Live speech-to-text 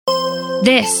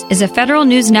This is a Federal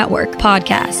News Network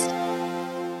podcast.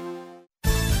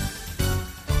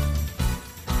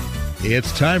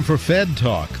 It's time for Fed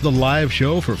Talk, the live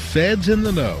show for feds in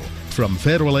the know. From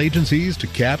federal agencies to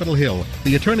Capitol Hill,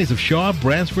 the attorneys of Shaw,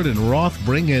 Bransford, and Roth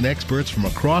bring in experts from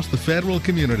across the federal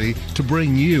community to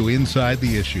bring you inside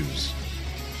the issues.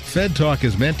 Fed Talk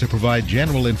is meant to provide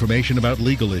general information about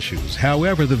legal issues.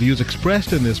 However, the views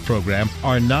expressed in this program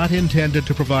are not intended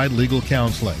to provide legal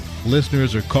counseling.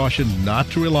 Listeners are cautioned not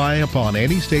to rely upon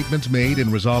any statements made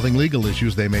in resolving legal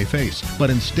issues they may face,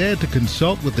 but instead to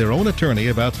consult with their own attorney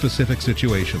about specific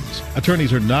situations.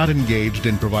 Attorneys are not engaged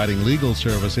in providing legal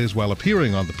services while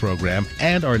appearing on the program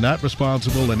and are not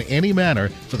responsible in any manner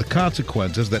for the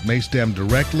consequences that may stem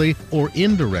directly or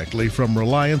indirectly from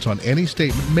reliance on any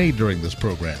statement made during this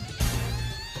program.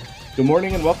 Good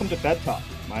morning and welcome to Fed Talk.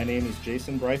 My name is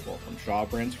Jason Breifel from Shaw,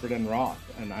 Bransford, and Roth,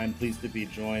 and I'm pleased to be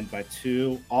joined by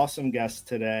two awesome guests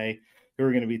today who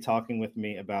are going to be talking with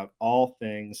me about all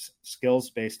things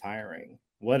skills-based hiring,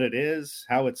 what it is,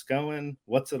 how it's going,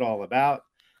 what's it all about,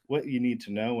 what you need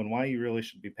to know, and why you really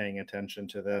should be paying attention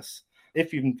to this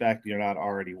if, in fact, you're not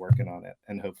already working on it,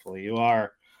 and hopefully you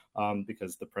are,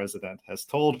 because the president has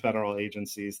told federal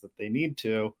agencies that they need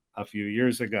to a few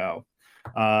years ago.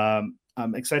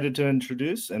 I'm excited to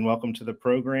introduce and welcome to the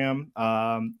program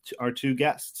to our two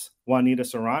guests, Juanita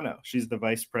Serrano. She's the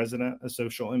Vice President of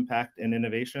Social Impact and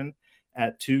Innovation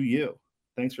at 2U.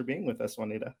 Thanks for being with us,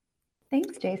 Juanita.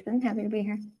 Thanks, Jason. Happy to be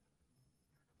here.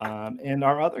 And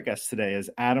our other guest today is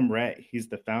Adam Ray. He's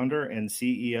the founder and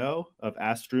CEO of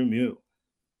Astru Mu.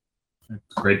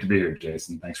 Great to be here,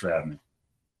 Jason. Thanks for having me.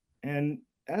 And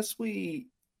as we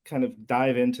kind of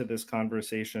dive into this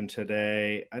conversation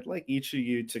today, I'd like each of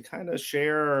you to kind of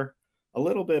share a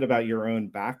little bit about your own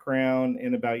background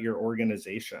and about your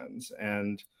organizations.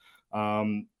 And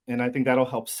I think that'll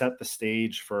help set the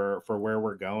stage for where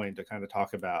we're going to kind of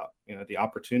talk about, the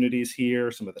opportunities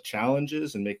here, some of the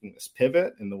challenges in making this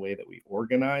pivot in the way that we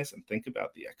organize and think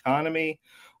about the economy.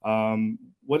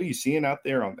 What are you seeing out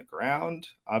there on the ground?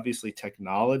 Obviously,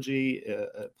 technology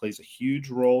plays a huge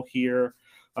role here.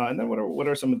 And then what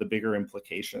are some of the bigger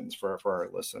implications for our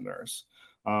listeners?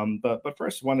 But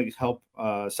first, I want to help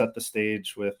set the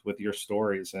stage with your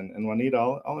stories. And Juanita,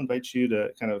 I'll invite you to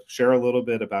kind of share a little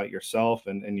bit about yourself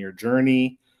and your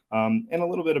journey, and a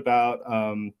little bit about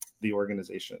the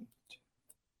organization.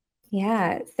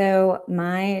 Yeah, so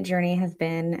my journey has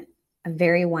been a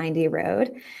very windy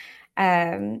road.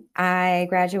 I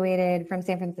graduated from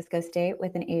San Francisco State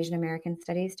with an Asian American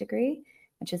Studies degree,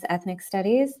 which is ethnic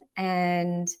studies,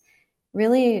 and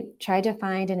really tried to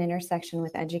find an intersection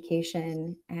with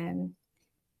education, and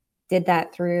did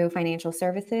that through financial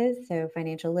services, so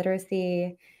financial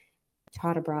literacy,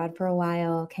 taught abroad for a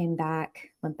while, came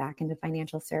back, went back into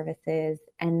financial services,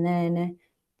 and then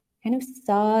kind of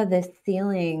saw the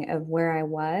ceiling of where I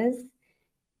was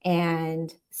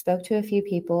and spoke to a few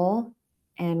people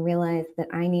and realized that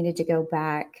I needed to go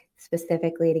back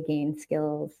specifically to gain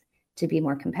skills to be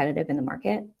more competitive in the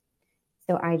market.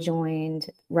 So I joined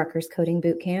Rutgers Coding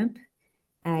Bootcamp.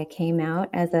 I came out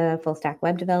as a full stack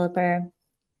web developer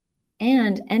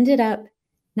and ended up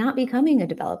not becoming a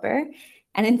developer,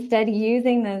 and instead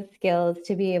using those skills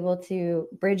to be able to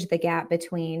bridge the gap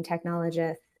between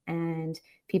technologists and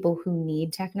people who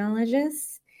need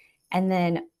technologists. And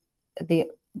then the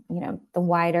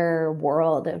wider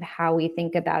world of how we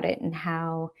think about it, and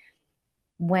how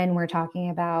when we're talking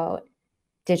about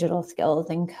digital skills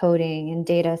and coding and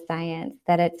data science,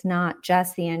 that it's not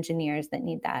just the engineers that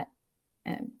need that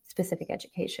specific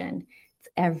education. It's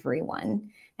everyone.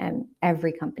 And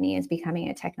every company is becoming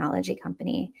a technology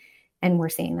company. And we're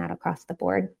seeing that across the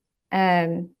board.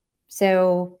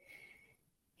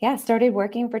 Started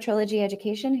working for Trilogy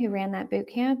Education, who ran that boot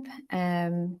camp,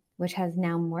 which has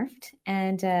now morphed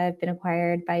and been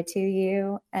acquired by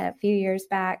 2U a few years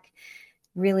back.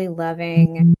 Really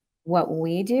loving what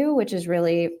we do, which is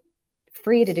really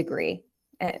free to degree.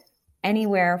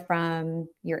 Anywhere from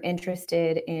you're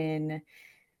interested in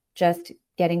just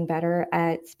getting better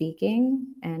at speaking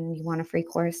and you want a free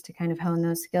course to kind of hone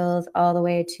those skills, all the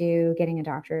way to getting a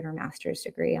doctorate or master's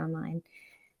degree online.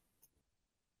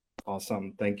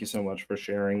 Awesome. Thank you so much for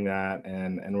sharing that.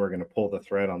 And we're going to pull the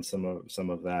thread on some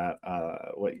of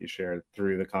that, what you shared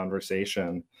through the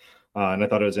conversation. And I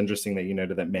thought it was interesting that you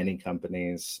noted that many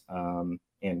companies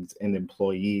and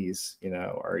employees,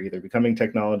 are either becoming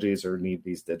technologies or need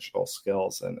these digital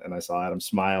skills. And I saw Adam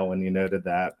smile when you noted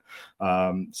that,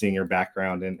 seeing your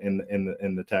background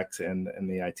in the tech and in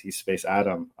the IT space.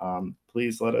 Adam,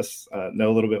 please let us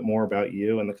know a little bit more about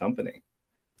you and the company.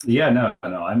 Yeah, no.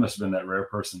 I must have been that rare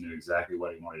person who knew exactly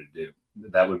what he wanted to do.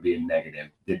 That would be a negative.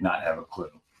 Did not have a clue.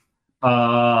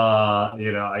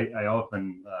 I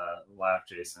often laugh,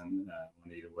 Jason,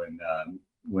 Juanita,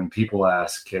 when people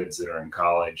ask kids that are in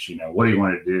college, what do you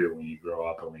want to do when you grow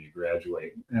up or when you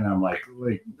graduate? And I'm like,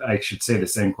 I should say the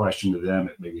same question to them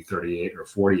at maybe 38 or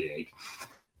 48.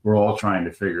 We're all trying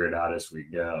to figure it out as we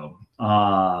go.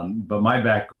 But my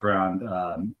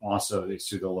background also is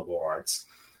through the liberal arts.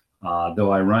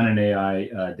 Though I run an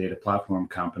AI data platform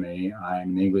company, I'm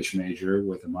an English major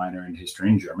with a minor in history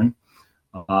and German,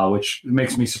 which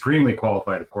makes me supremely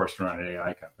qualified, of course, to run an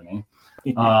AI company.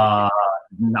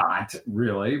 Not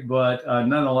really, but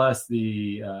nonetheless,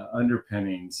 the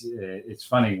underpinnings, it's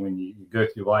funny when you go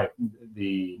through life,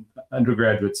 the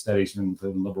undergraduate studies in the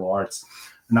liberal arts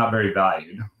are not very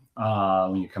valued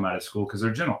when you come out of school because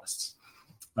they're generalists.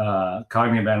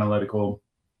 Cognitive analytical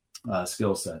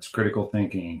skill sets, critical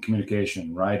thinking,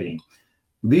 communication, writing.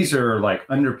 These are like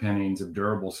underpinnings of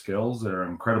durable skills that are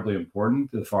incredibly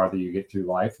important the farther you get through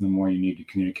life and the more you need to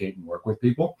communicate and work with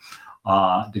people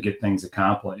to get things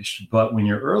accomplished. But when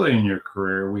you're early in your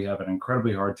career, we have an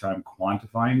incredibly hard time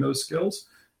quantifying those skills,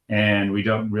 and we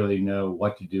don't really know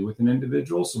what to do with an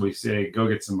individual. So we say, go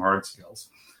get some hard skills.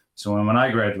 So when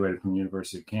I graduated from the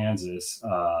University of Kansas,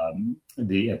 at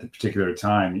the particular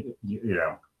time,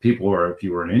 people were, if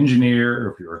you were an engineer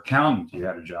or if you were an accountant, you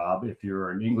had a job. If you were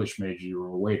an English major, you were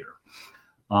a waiter.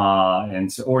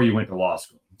 Or you went to law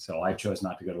school. So I chose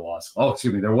not to go to law school. Oh,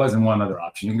 excuse me. There wasn't one other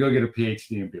option. You can go get a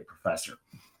PhD and be a professor,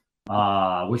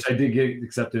 which I did get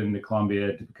accepted into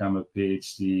Columbia to become a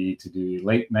PhD to do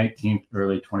late 19th,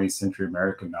 early 20th century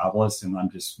American novelist. And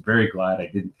I'm just very glad I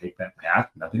didn't take that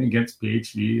path. Nothing against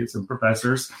PhDs and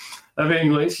professors of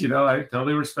English. I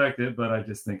totally respect it, but I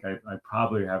just think I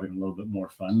probably having a little bit more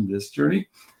fun this journey.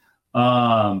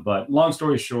 But long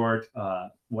story short,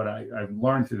 what I've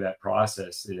learned through that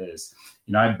process is,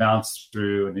 I bounced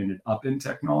through and ended up in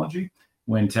technology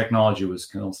when technology was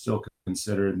still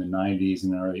considered in the 90s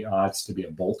and early aughts to be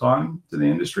a bolt-on to the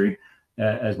industry.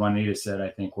 As Juanita said, I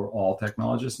think we're all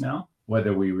technologists now,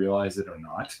 whether we realize it or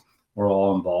not. We're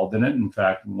all involved in it. In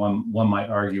fact, one might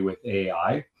argue with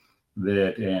AI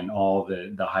that and all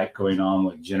the hype going on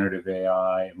with generative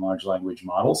AI and large language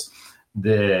models,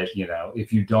 that,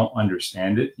 if you don't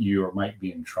understand it, you might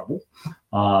be in trouble.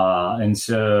 And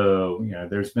so,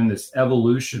 there's been this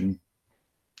evolution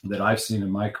that I've seen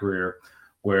in my career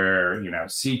where,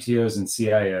 CTOs and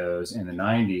CIOs in the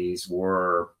 90s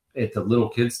were at the little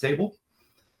kids table.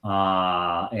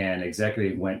 And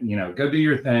executive went, go do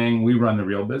your thing. We run the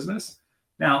real business.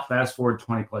 Now, fast forward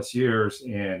 20 plus years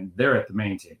and they're at the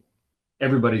main table.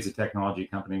 Everybody's a technology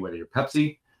company, whether you're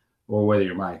Pepsi or whether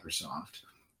you're Microsoft.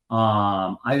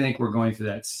 I think we're going through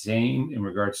that same in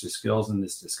regards to skills in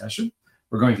this discussion.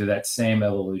 We're going through that same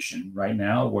evolution right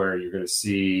now where you're going to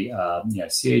see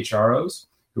CHROs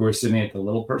who are sitting at the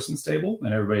little person's table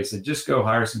and everybody said, just go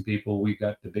hire some people. We've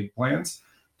got the big plans.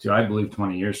 So I believe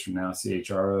 20 years from now,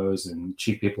 CHROs and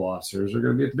chief people officers are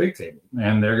going to be at the big table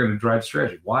and they're going to drive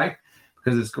strategy. Why?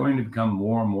 Because it's going to become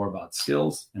more and more about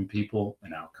skills and people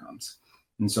and outcomes.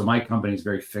 And so my company is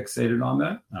very fixated on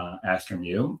that,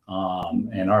 AstroMU,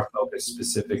 and our focus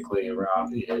specifically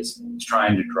around is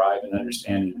trying to drive and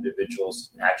understand individuals'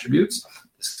 attributes,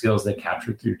 the skills they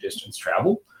capture through distance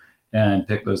travel, and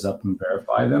pick those up and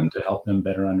verify them to help them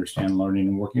better understand learning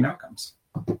and working outcomes.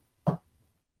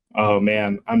 Oh,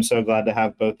 man, I'm so glad to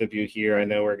have both of you here. I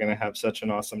know we're going to have such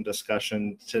an awesome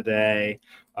discussion today.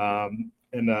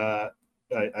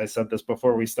 I said this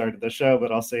before we started the show,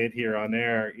 but I'll say it here on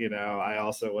air. I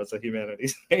also was a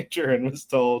humanities major and was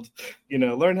told,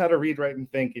 learn how to read, write,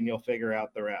 and think, and you'll figure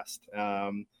out the rest.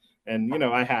 And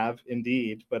I have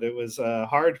indeed, but it was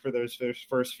hard for those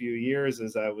first few years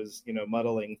as I was,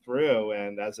 muddling through.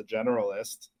 And as a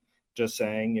generalist, just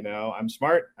saying, I'm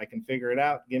smart, I can figure it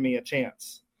out, give me a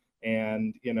chance.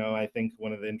 And, I think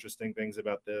one of the interesting things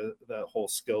about the whole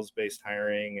skills-based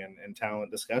hiring and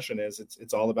talent discussion is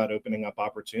it's all about opening up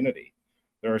opportunity.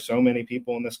 There are so many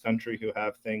people in this country who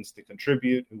have things to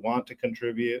contribute, who want to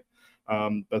contribute,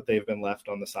 but they've been left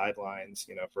on the sidelines,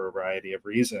 for a variety of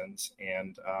reasons.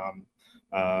 And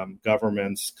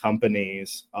governments,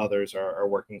 companies, others are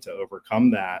working to overcome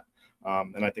that.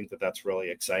 And I think that's really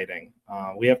exciting.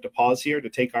 We have to pause here to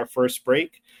take our first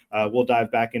break. We'll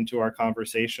dive back into our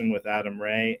conversation with Adam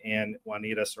Ray and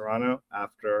Juanita Serrano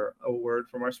after a word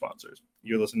from our sponsors.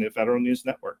 You're listening to Federal News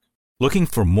Network. Looking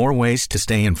for more ways to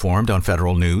stay informed on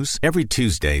federal news? Every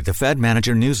Tuesday, the Fed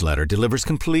Manager newsletter delivers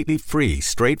completely free,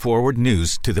 straightforward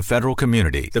news to the federal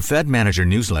community. The Fed Manager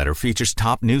newsletter features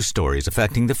top news stories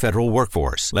affecting the federal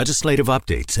workforce, legislative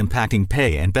updates impacting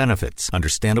pay and benefits,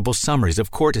 understandable summaries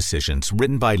of court decisions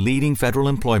written by leading federal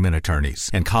employment attorneys,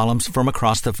 and columns from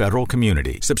across the federal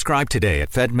community. Subscribe today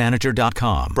at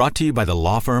fedmanager.com. Brought to you by the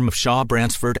law firm of Shaw,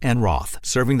 Bransford & Roth,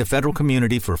 serving the federal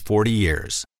community for 40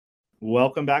 years.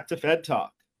 Welcome back to Fed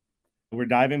Talk. We're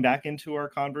diving back into our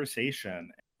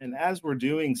conversation. And as we're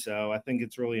doing so, I think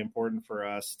it's really important for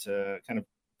us to kind of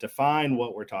define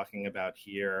what we're talking about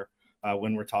here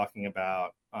when we're talking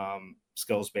about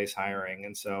skills-based hiring.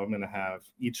 And so I'm going to have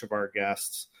each of our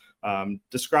guests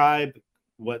describe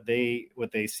what they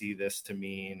see this to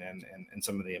mean and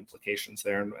some of the implications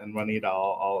there. And Juanita,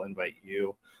 I'll invite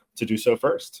you to do so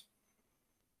first.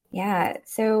 Yeah.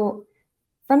 So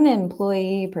from the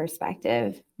employee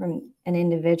perspective, from an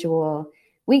individual,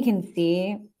 we can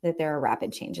see that there are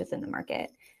rapid changes in the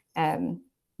market.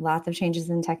 Lots of changes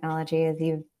in technology, as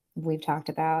we've talked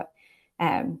about,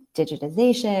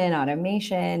 digitization,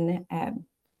 automation.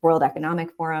 World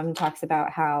Economic Forum talks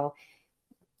about how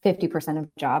 50%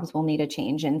 of jobs will need a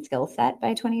change in skill set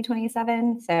by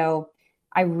 2027. So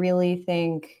I really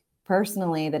think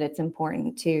personally that it's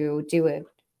important to do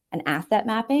an asset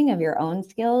mapping of your own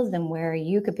skills and where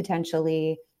you could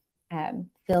potentially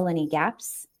fill any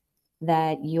gaps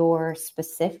that your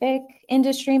specific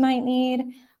industry might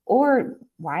need or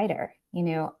wider.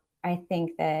 I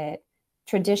think that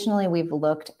traditionally we've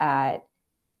looked at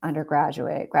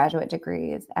graduate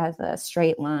degrees as a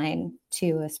straight line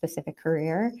to a specific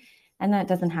career. And that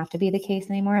doesn't have to be the case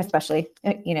anymore, especially,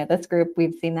 this group,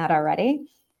 we've seen that already.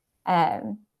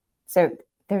 So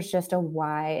there's just a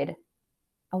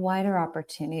wider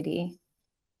opportunity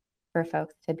for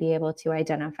folks to be able to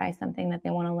identify something that they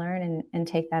want to learn and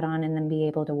take that on and then be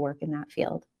able to work in that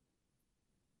field.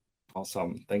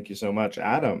 Awesome. Thank you so much,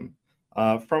 Adam.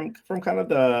 From kind of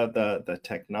the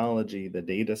technology, the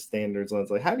data standards lens,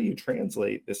 like how do you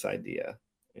translate this idea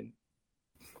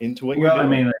into what you're doing? I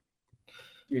mean,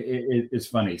 it's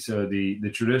funny. So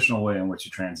the traditional way in which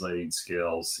you're translating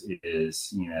skills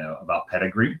is, about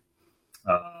pedigree.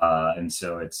 And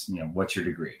so it's, what's your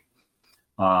degree?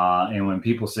 And when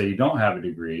people say you don't have a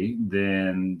degree,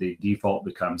 then the default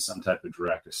becomes some type of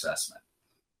direct assessment.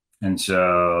 And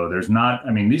so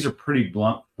these are pretty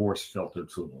blunt force filter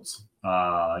tools,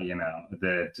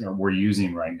 that we're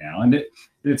using right now. And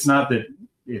it's not that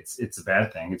it's a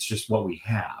bad thing. It's just what we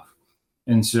have.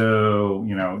 And so,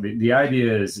 the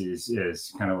idea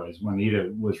is kind of as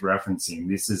Juanita was referencing,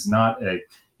 this is not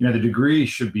the degree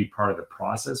should be part of the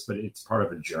process, but it's part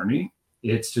of a journey.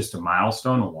 It's just a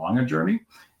milestone along a journey.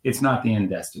 It's not the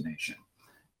end destination.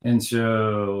 And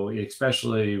so,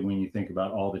 especially when you think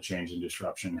about all the change and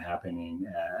disruption happening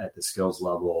at the skills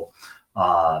level,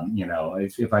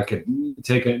 if I could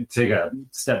take a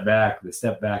step back,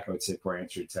 I would say, before I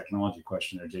answer your technology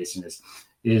question there, Jason,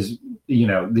 is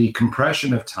the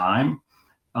compression of time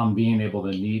on being able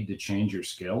to need to change your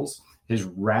skills has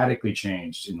radically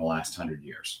changed in the last 100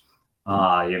 years.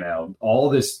 All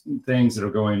these things that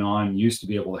are going on used to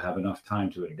be able to have enough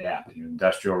time to adapt.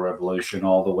 Industrial revolution,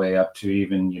 all the way up to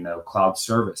even, cloud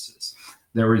services.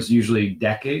 There was usually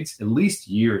decades, at least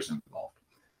years involved.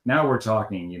 Now we're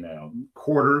talking,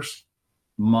 quarters,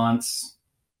 months,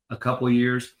 a couple of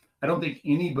years. I don't think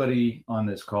anybody on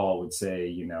this call would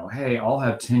say, hey, I'll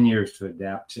have 10 years to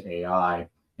adapt to AI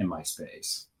in my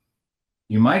space.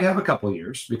 You might have a couple of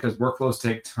years because workflows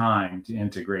take time to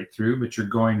integrate through, but you're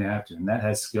going to have to, and that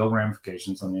has skill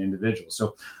ramifications on the individual.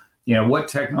 So, what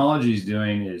technology is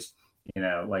doing is,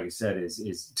 like I said,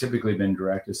 is typically been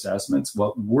direct assessments.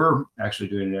 What we're actually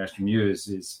doing at SMU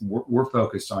is we're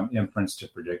focused on inference to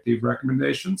predictive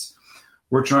recommendations.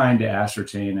 We're trying to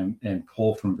ascertain and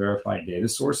pull from verified data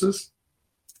sources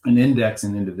and index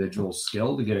an individual's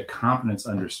skill to get a confidence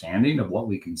understanding of what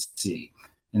we can see.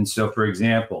 And so, for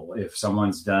example, if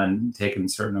someone's taken a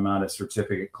certain amount of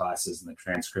certificate classes and the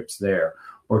transcripts there,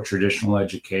 or traditional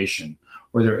education,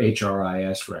 or their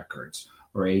HRIS records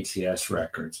or ATS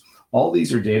records, all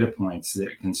these are data points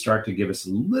that can start to give us a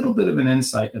little bit of an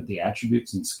insight of the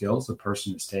attributes and skills the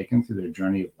person has taken through their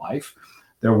journey of life,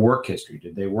 their work history.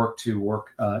 Did they work two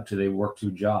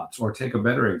jobs? Or take a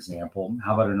better example,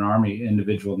 how about an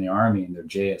individual in the Army and their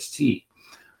JST?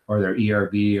 Or their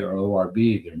ERB or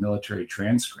ORB, their military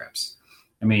transcripts.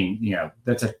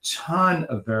 That's a ton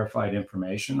of verified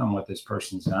information on what this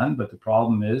person's done, but the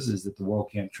problem is that the world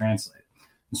can't translate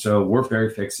it. And so we're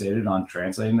very fixated on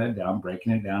translating that down,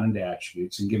 breaking it down into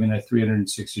attributes and giving a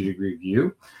 360-degree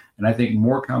view. And I think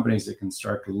more companies that can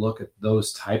start to look at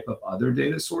those type of other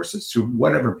data sources through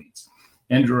whatever means,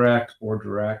 indirect or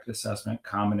direct assessment,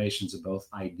 combinations of both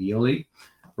ideally,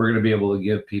 we're going to be able to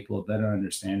give people a better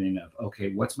understanding of,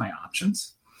 okay, what's my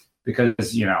options? Because,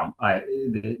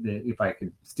 if I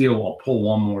could I'll pull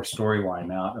one more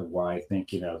storyline out of why I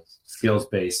think,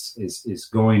 skills-based is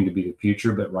going to be the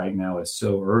future, but right now is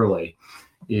so early,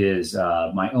 is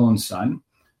my own son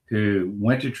who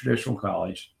went to traditional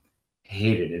college,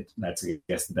 hated it. That's, I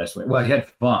guess, the best way. Well, he had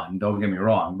fun, don't get me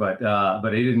wrong, but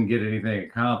he didn't get anything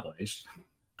accomplished.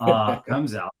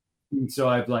 Comes out. And so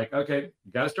I'm like, okay,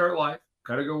 you got to start life,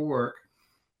 got to go work.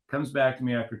 Comes back to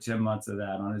me after 10 months of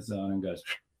that on his own and goes,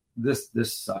 this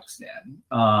sucks, Dad.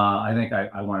 I think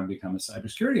I want to become a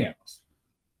cybersecurity analyst.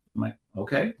 I'm like,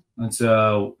 okay. And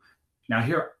so now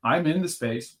here I'm in the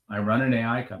space. I run an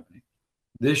AI company.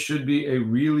 This should be a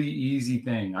really easy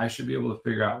thing. I should be able to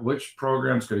figure out which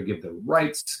program's going to give the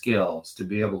right skills to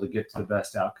be able to get to the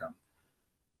best outcome.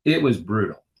 It was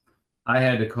brutal. I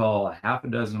had to call a half a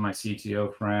dozen of my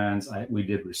CTO friends. We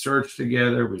did research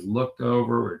together. We looked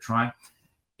over, we were trying.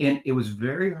 And it was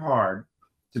very hard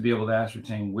to be able to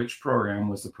ascertain which program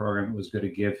was the program that was going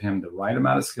to give him the right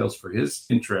amount of skills for his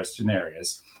interest in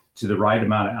areas to the right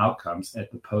amount of outcomes at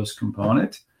the post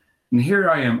component. And here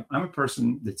I am. I'm a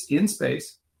person that's in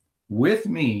space with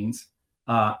means,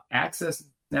 access,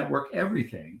 network,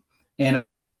 everything. And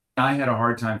I had a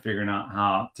hard time figuring out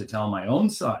how to tell my own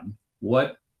son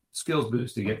what skills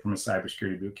boost to get from a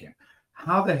cybersecurity bootcamp.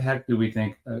 How the heck do we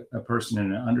think a person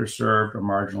in an underserved or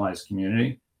marginalized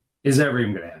community is ever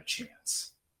even going to have a chance?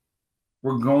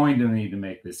 We're going to need to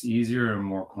make this easier and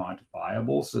more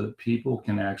quantifiable so that people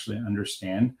can actually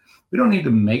understand. We don't need to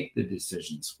make the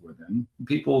decisions for them.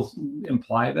 People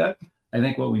imply that. I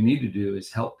think what we need to do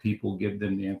is help people, give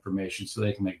them the information so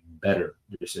they can make better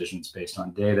decisions based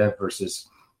on data versus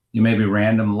maybe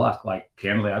random luck. Like,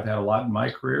 candidly, I've had a lot in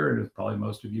my career, and probably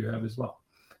most of you have as well.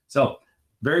 So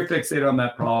very fixated on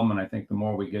that problem, and I think the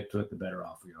more we get to it, the better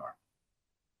off we are.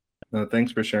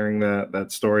 Thanks for sharing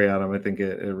that story, Adam. I think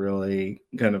it really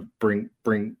kind of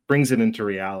brings it into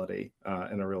reality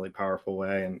in a really powerful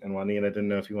way. And Juanita, I didn't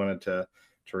know if you wanted to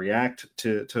react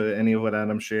to any of what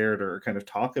Adam shared, or kind of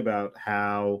talk about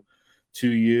how to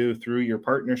you, through your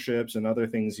partnerships and other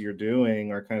things you're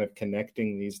doing, are kind of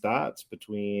connecting these dots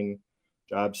between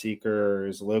job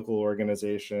seekers, local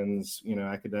organizations,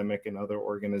 academic and other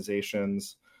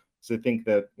organizations. So I think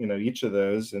that, each of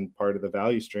those, and part of the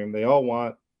value stream, they all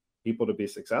want people to be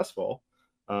successful.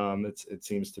 It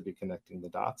seems to be connecting the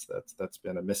dots. That's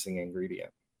been a missing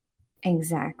ingredient.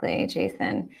 Exactly,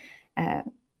 Jason.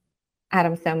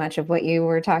 Adam, so much of what you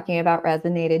were talking about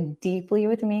resonated deeply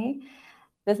with me.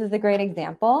 This is a great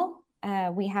example.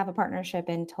 We have a partnership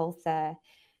in Tulsa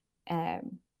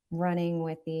running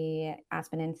with the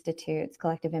Aspen Institute's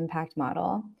Collective Impact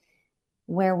Model,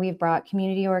 where we've brought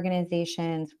community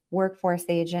organizations, workforce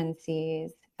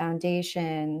agencies,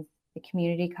 foundations, the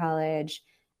community college,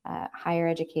 higher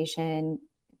education,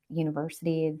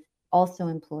 universities, also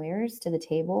employers to the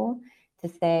table to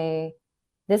say,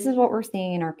 this is what we're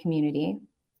seeing in our community.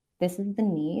 This is the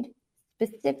need,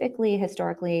 specifically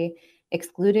historically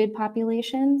excluded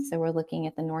populations. So we're looking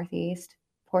at the Northeast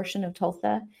portion of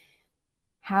Tulsa.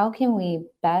 How can we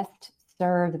best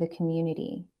serve the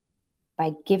community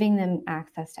by giving them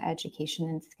access to education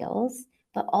and skills,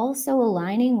 but also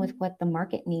aligning with what the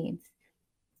market needs?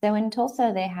 So in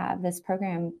Tulsa, they have this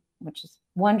program, which is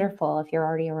wonderful if you're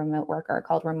already a remote worker,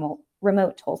 called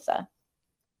Remote Tulsa,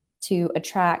 to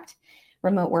attract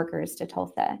remote workers to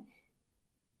Tulsa.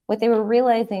 What they were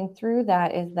realizing through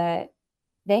that is that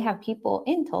they have people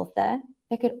in Tulsa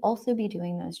that could also be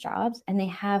doing those jobs, and they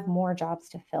have more jobs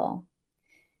to fill.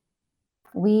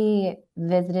 We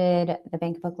visited the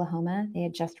Bank of Oklahoma. They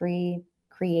had just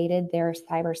recreated their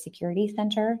cybersecurity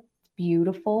center. It's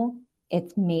beautiful.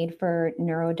 It's made for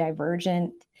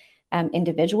neurodivergent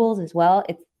individuals as well.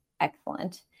 It's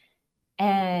excellent.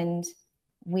 And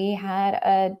we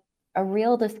had a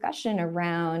real discussion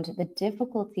around the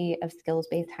difficulty of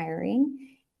skills-based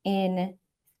hiring in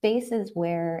spaces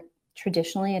where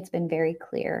traditionally it's been very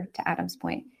clear, to Adam's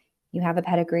point, you have a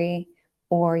pedigree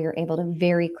or you're able to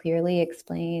very clearly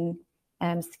explain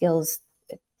skills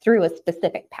through a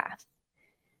specific path.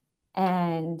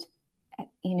 And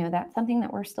that's something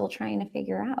that we're still trying to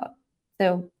figure out.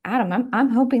 So Adam, I'm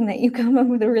hoping that you come up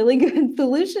with a really good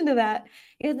solution to that,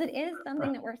 because it is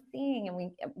something that we're seeing,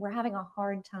 and we're having a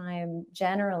hard time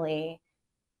generally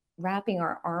wrapping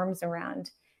our arms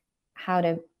around how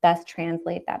to best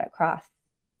translate that across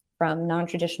from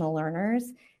non-traditional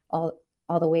learners all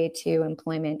the way to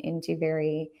employment into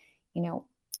very,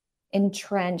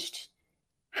 entrenched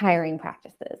hiring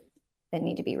practices that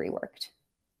need to be reworked.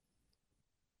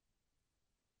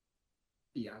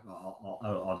 Yeah,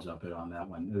 I'll jump in on that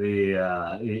one.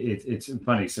 It's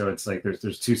funny. So it's like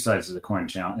there's two sides of the coin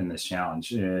in this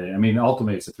challenge.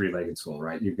 Ultimately, it's a three-legged stool,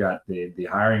 right? You've got the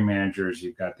hiring managers,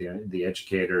 you've got the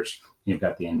educators, you've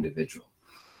got the individual.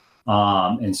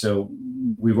 And so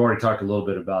we've already talked a little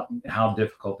bit about how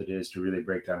difficult it is to really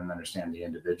break down and understand the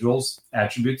individual's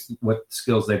attributes, what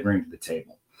skills they bring to the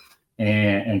table.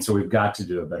 And so we've got to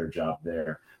do a better job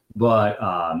there. But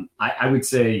I would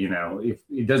say, if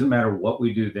it doesn't matter what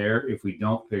we do there, if we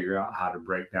don't figure out how to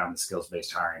break down the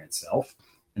skills-based hiring itself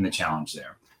and the challenge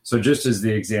there. So just as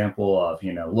the example of,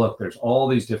 look, there's all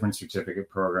these different certificate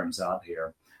programs out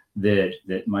here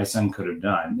that my son could have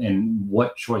done. And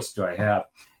what choice do I have?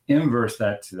 Inverse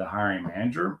that to the hiring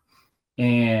manager.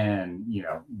 And,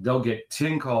 they'll get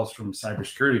 10 calls from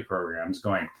cybersecurity programs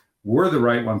going, we're the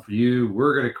right one for you.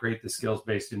 We're going to create the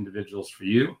skills-based individuals for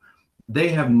you. They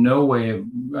have no way of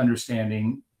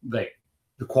understanding like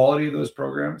the quality of those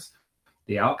programs,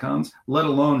 the outcomes, let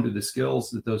alone do the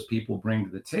skills that those people bring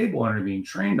to the table and are being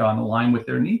trained on align with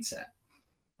their need set.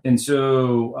 And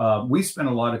so we spent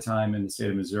a lot of time in the state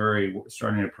of Missouri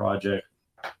starting a project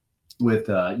with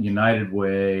United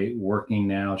Way, working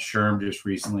now. SHRM just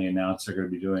recently announced they're going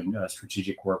to be doing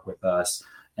strategic work with us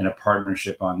and a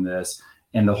partnership on this.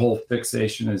 And the whole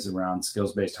fixation is around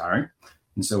skills-based hiring.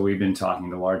 And so we've been talking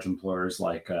to large employers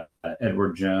like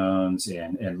Edward Jones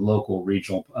and local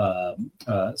regional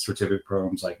certificate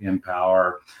programs like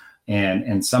Empower.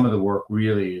 And some of the work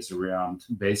really is around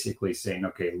basically saying,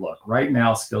 okay, look, right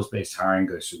now, skills-based hiring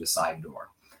goes through the side door.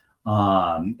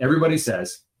 Everybody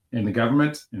says in the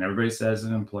government and everybody says as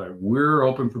an employer, we're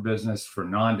open for business for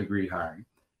non-degree hiring.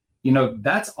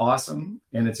 That's awesome.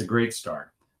 And it's a great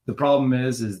start. The problem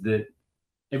is that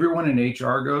everyone in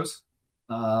HR goes,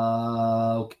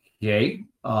 okay,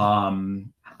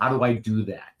 how do I do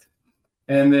that?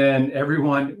 And then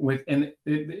everyone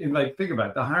think about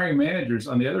it, the hiring managers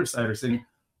on the other side are saying,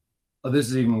 oh, this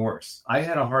is even worse. I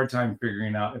had a hard time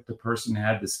figuring out if the person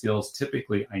had the skills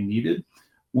typically I needed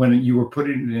when you were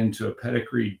putting it into a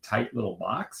pedigreed tight little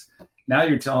box. Now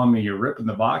you're telling me you're ripping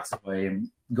the box away and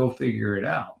go figure it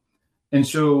out. And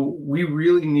so we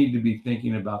really need to be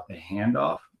thinking about the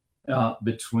handoff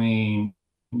between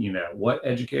what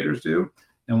educators do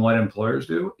and what employers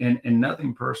do, and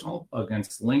nothing personal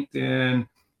against LinkedIn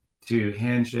to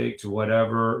Handshake to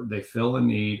whatever. They fill a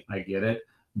need, I get it,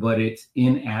 but it's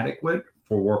inadequate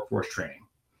for workforce training.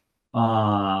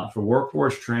 For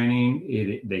workforce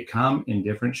training, they come in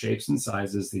different shapes and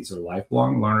sizes. These are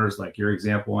lifelong learners, like your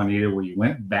example, Anita, where you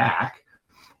went back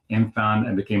and found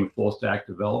and became a full stack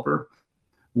developer.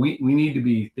 We need to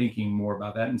be thinking more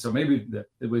about that. And so maybe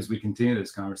as we continue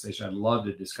this conversation, I'd love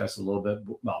to discuss a little bit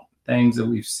about things that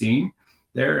we've seen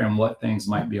there and what things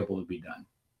might be able to be done.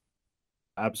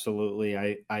 Absolutely.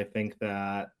 I think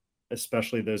that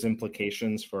especially those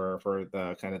implications for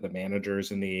the kind of the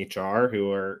managers in the HR who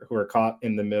are caught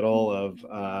in the middle of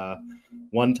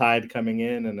one tide coming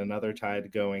in and another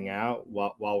tide going out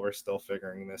while we're still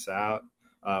figuring this out.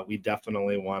 We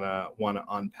definitely want to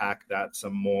unpack that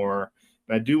some more.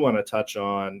 And I do want to touch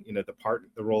on, the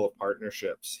role of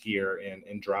partnerships here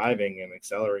in driving and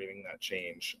accelerating that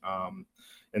change.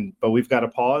 But we've got to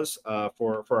pause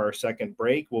for our second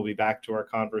break. We'll be back to our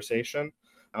conversation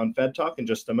on Fed Talk in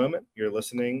just a moment. You're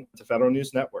listening to Federal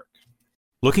News Network.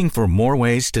 Looking for more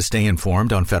ways to stay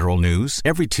informed on federal news?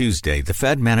 Every Tuesday, the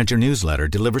Fed Manager newsletter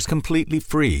delivers completely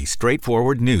free,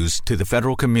 straightforward news to the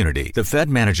federal community. The Fed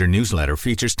Manager newsletter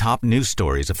features top news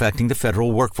stories affecting the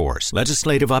federal workforce,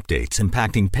 legislative updates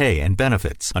impacting pay and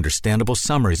benefits, understandable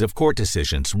summaries of court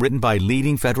decisions written by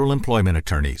leading federal employment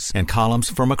attorneys, and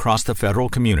columns from across the federal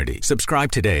community.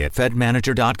 Subscribe today at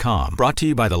fedmanager.com. Brought to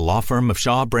you by the law firm of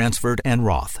Shaw, Bransford, and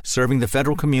Roth, serving the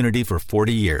federal community for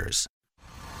 40 years.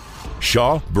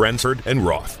 Shaw, Bransford, and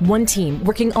Roth. One team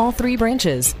working all three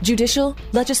branches: judicial,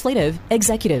 legislative,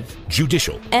 executive.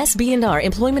 Judicial. SB&R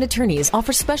employment attorneys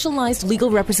offer specialized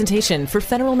legal representation for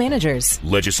federal managers.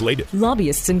 Legislative.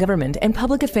 Lobbyists in government and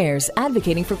public affairs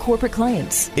advocating for corporate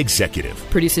clients. Executive.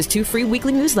 Produces 2 free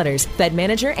weekly newsletters, Fed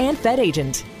Manager and Fed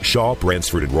Agent. Shaw,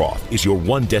 Bransford, and Roth is your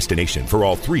one destination for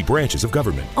all 3 branches of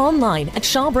government. Online at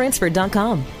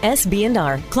shawbransford.com.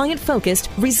 SB&R, client-focused,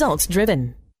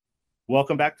 results-driven.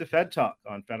 Welcome back to Fed Talk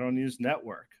on Federal News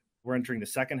Network. We're entering the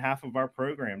second half of our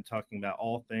program talking about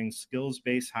all things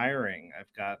skills-based hiring.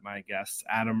 I've got my guests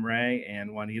Adam Ray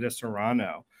and Juanita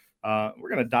Serrano. We're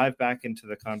going to dive back into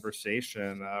the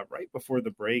conversation. Right before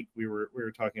the break, we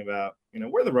were talking about,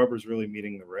 where the rubber's really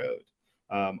meeting the road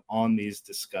on these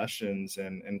discussions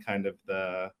and kind of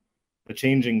the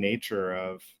changing nature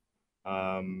of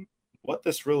what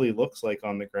this really looks like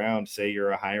on the ground. Say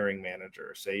you're a hiring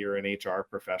manager, say you're an HR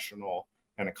professional,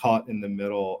 kind of caught in the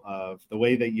middle of the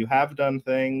way that you have done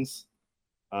things,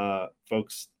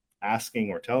 folks asking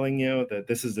or telling you that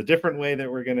this is a different way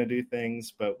that we're going to do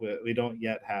things, but we don't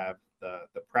yet have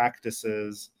the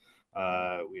practices.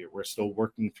 We're still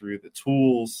working through the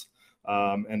tools,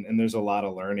 and there's a lot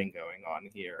of learning going on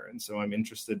here. And so I'm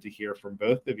interested to hear from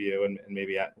both of you, and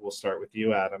maybe we'll start with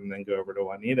you, Adam, and then go over to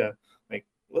Juanita. Like,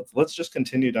 let's just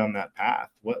continue down that path.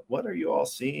 What are you all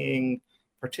seeing,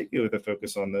 particularly with a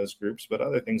focus on those groups, but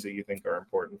other things that you think are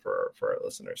important for our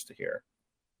listeners to hear?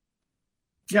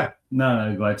 Yeah,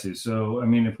 no, glad to. So, I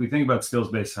mean, if we think about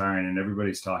skills-based hiring, and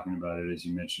everybody's talking about it, as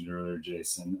you mentioned earlier,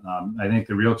 Jason, I think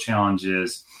the real challenge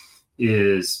is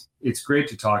it's great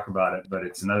to talk about it, but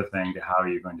it's another thing to how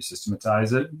you're going to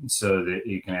systematize it so that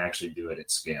you can actually do it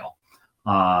at scale.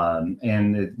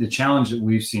 And the challenge that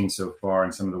we've seen so far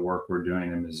in some of the work we're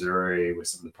doing in Missouri with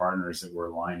some of the partners that we're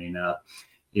lining up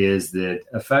is that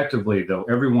effectively, though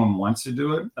everyone wants to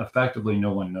do it, effectively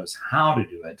no one knows how to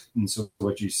do it. And so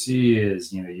what you see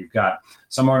is, you've got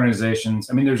some organizations.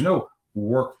 I mean, there's no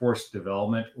workforce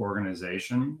development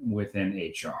organization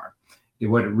within HR.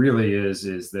 What it really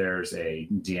is there's a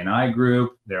D&I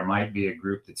group. There might be a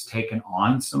group that's taken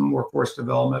on some workforce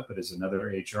development, but is another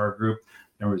HR group.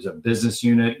 There was a business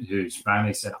unit who's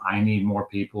finally said, I need more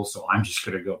people, so I'm just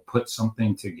going to go put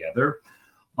something together.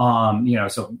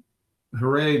 So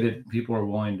hooray that people are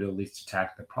willing to at least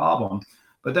attack the problem,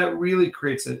 but that really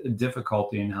creates a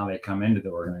difficulty in how they come into the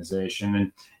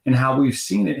organization and how we've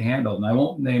seen it handled. And I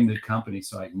won't name the company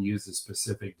so I can use the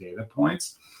specific data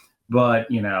points, but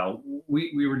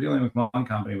we were dealing with one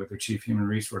company with their chief human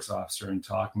resource officer and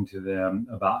talking to them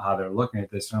about how they're looking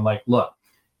at this. And I'm like, look,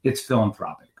 it's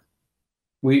philanthropic.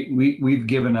 We've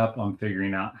given up on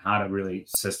figuring out how to really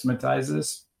systematize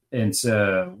this. And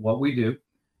so what we do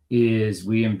is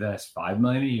we invest $5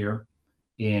 million a year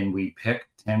and we pick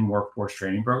 10 workforce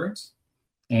training programs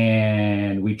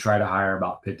and we try to hire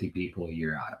about 50 people a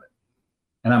year out of it.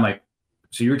 And I'm like,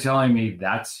 so you're telling me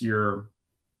that's your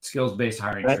skills-based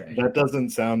hiring training? That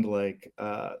doesn't sound like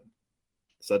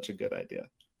such a good idea.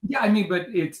 Yeah, I mean, but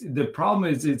the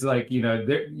problem is, it's like,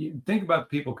 you think about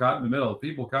the people caught in the middle.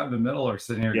 People caught in the middle are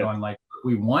sitting here going like,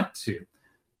 we want to,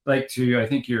 I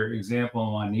think your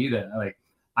example, Juanita, like,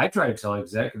 I try to tell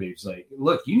executives, like,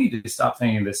 look, you need to stop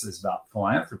thinking this is about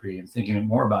philanthropy and thinking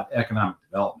more about economic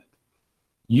development.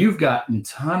 You've got a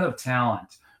ton of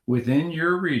talent within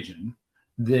your region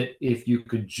that if you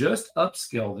could just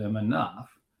upskill them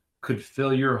enough, could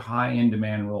fill your high in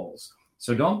demand roles.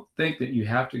 So don't think that you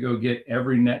have to go get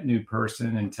every net new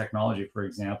person in technology, for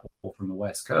example, from the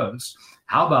West Coast.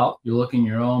 How about you look in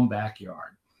your own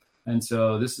backyard? And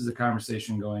so this is a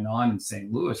conversation going on in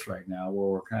St. Louis right now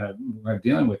where we're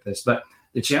dealing with this. But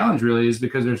the challenge really is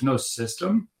because there's no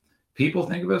system. People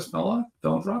think of it as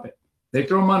philanthropic. They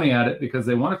throw money at it because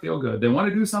they want to feel good. They want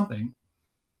to do something,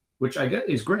 which I get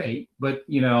is great, but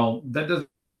that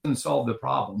doesn't solve the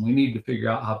problem. We need to figure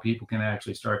out how people can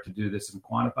actually start to do this in a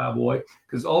quantifiable way,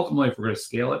 because ultimately, if we're going to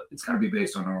scale it, it's got to be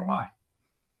based on ROI.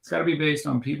 It's got to be based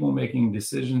on people making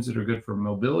decisions that are good for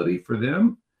mobility for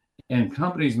them, and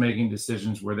companies making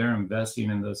decisions where they're investing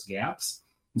in those gaps.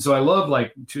 And so I love,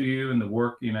 like, to you and the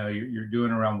work you're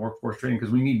doing around workforce training,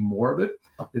 because we need more of it.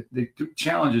 The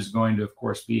challenge is going to, of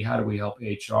course, be how do we help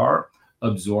HR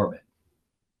absorb it,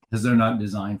 because they're not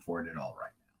designed for it at all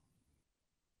right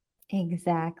now.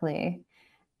 Exactly.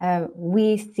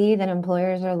 We see that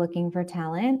employers are looking for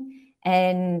talent,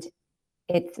 and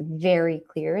it's very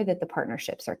clear that the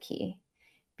partnerships are key,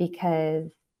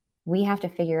 because we have to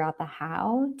figure out the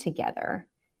how together.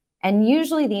 And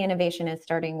usually the innovation is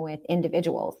starting with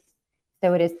individuals.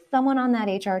 So it is someone on that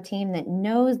HR team that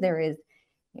knows there is,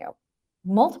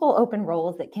 multiple open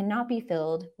roles that cannot be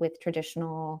filled with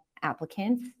traditional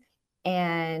applicants.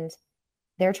 And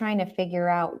they're trying to figure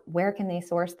out where can they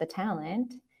source the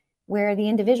talent, where the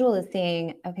individual is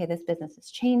saying, okay, this business is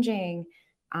changing.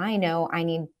 I know I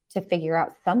need to figure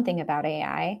out something about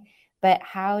AI, but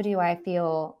how do I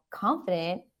feel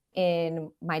confident in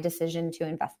my decision to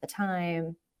invest the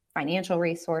time, financial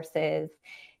resources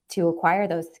to acquire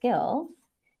those skills,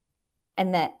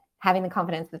 and that having the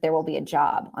confidence that there will be a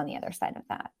job on the other side of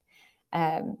that.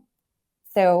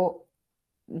 So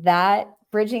that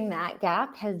bridging that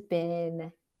gap has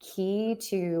been key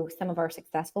to some of our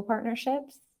successful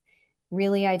partnerships,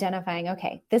 really identifying,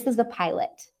 okay, this is a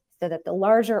pilot. so that the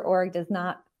larger org does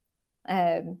not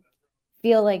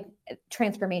feel like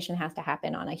transformation has to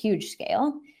happen on a huge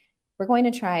scale. We're going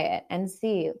to try it and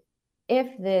see if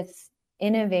this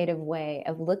innovative way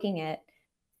of looking at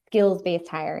skills-based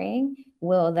hiring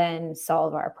will then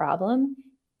solve our problem.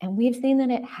 And we've seen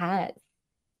that it has.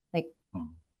 Like,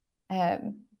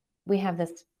 we have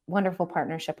this wonderful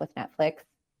partnership with Netflix.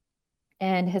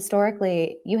 And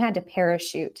historically, you had to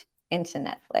parachute into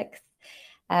Netflix.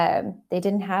 They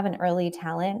didn't have an early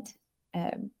talent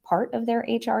part of their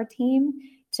HR team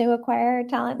to acquire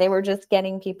talent. They were just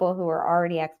getting people who were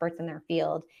already experts in their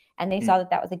field. And they saw that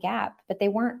that was a gap, but they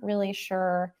weren't really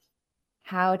sure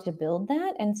how to build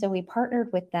that. And so we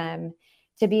partnered with them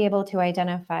to be able to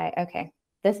identify, okay,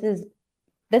 this is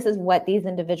what these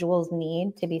individuals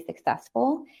need to be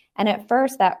successful. And at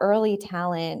first, that early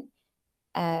talent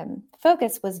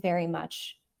focus was very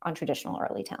much on traditional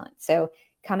early talent. So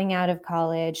coming out of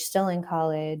college, still in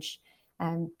college,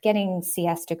 getting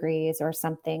CS degrees or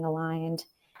something aligned.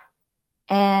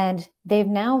 And they've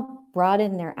now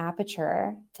broadened their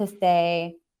aperture to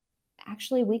say,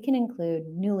 actually, we can include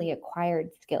newly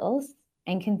acquired skills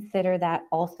and consider that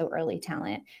also early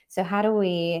talent. So how do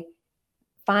we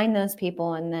find those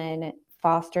people and then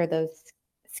foster those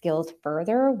skills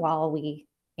further while we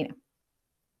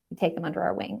take them under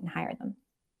our wing and hire them?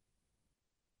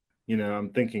 I'm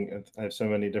thinking, I have so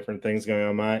many different things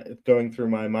going through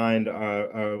my mind.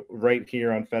 Right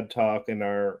here on Fed Talk, in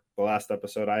the last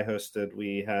episode I hosted,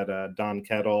 we had Don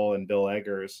Kettle and Bill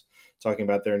Eggers talking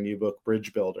about their new book,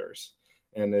 Bridge Builders.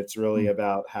 And it's really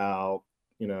about how,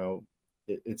 you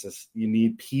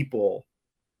need people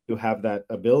who have that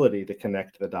ability to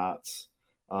connect the dots.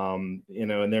 And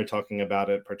they're talking about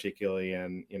it particularly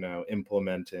in,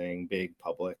 implementing big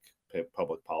public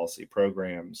policy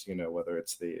programs, whether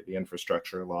it's the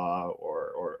infrastructure law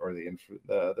or the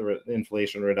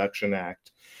Inflation Reduction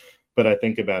Act. But I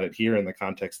think about it here in the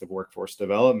context of workforce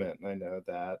development. I know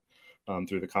that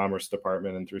through the Commerce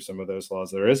Department and through some of those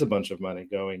laws, there is a bunch of money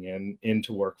going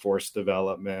into workforce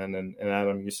development. And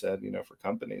Adam, you said, for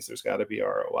companies, there's got to be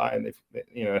ROI, and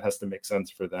it has to make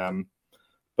sense for them.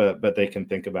 But they can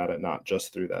think about it not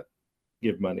just through that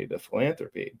give money to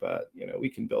philanthropy, but we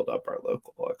can build up our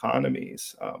local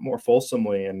economies more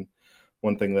fulsomely. And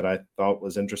one thing that I thought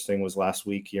was interesting was last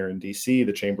week here in DC,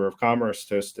 the Chamber of Commerce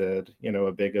hosted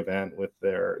a big event with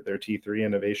their T3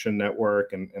 Innovation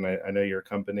Network, and I know your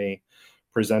company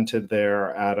presented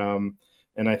there, Adam.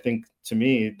 And I think, to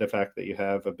me, the fact that you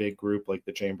have a big group like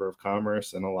the Chamber of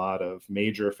Commerce and a lot of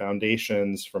major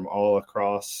foundations from all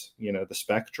across the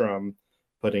spectrum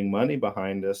putting money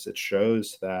behind us, it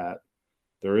shows that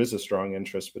there is a strong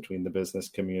interest between the business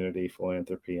community,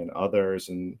 philanthropy, and others.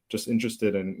 And just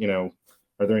interested in,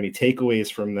 are there any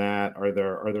takeaways from that? Are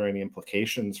there any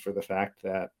implications for the fact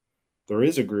that there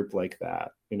is a group like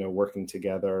that, working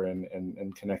together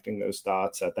and connecting those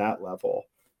dots at that level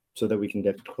so that we can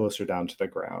get closer down to the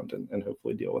ground and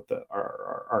hopefully deal with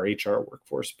our HR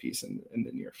workforce piece in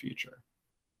the near future?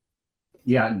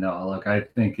 Yeah, no, look, I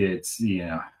think it's,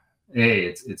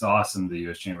 it's awesome the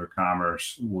U.S. Chamber of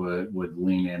Commerce would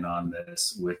lean in on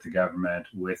this with the government,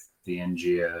 with the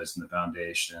NGOs and the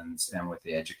foundations, and with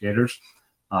the educators.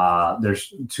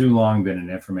 There's too long been an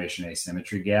information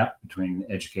asymmetry gap between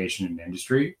education and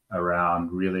industry around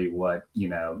really what,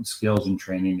 skills and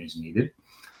training is needed.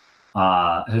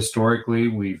 Historically,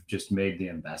 we've just made the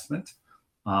investment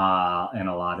and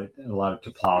a lot of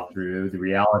to plow through. The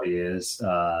reality is,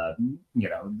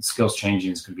 skills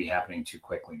changing is going to be happening too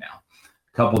quickly now,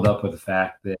 coupled up with the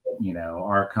fact that,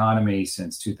 our economy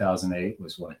since 2008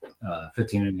 was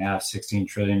 16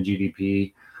 trillion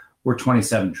GDP. We're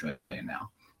 27 trillion now.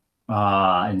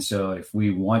 And so if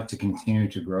we want to continue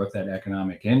to grow that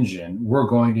economic engine, we're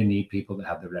going to need people that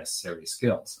have the necessary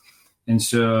skills. And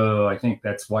so I think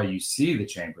that's why you see the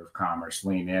Chamber of Commerce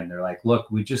lean in. They're like,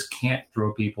 look, we just can't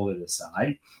throw people to the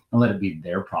side and let it be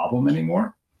their problem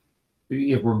anymore.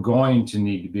 If we're going to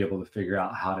need to be able to figure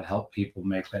out how to help people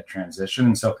make that transition.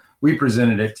 And so we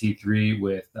presented at T3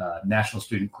 with National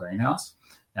Student Clearinghouse.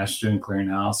 National Student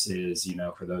Clearinghouse is,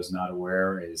 for those not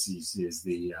aware, is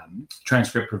the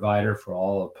transcript provider for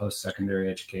all of post-secondary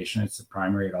education. It's the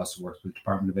primary. It also works with the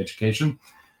Department of Education.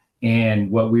 And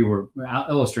what we were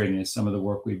illustrating is some of the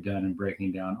work we've done in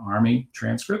breaking down Army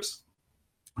transcripts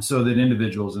so that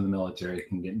individuals in the military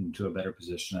can get into a better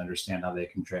position to understand how they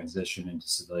can transition into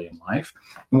civilian life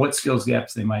and what skills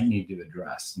gaps they might need to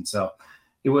address. And so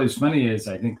what's funny is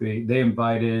I think they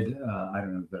invited, I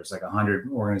don't know, there's like 100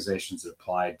 organizations that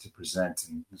applied to present,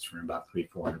 and it's from about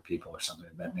 300-400 people or something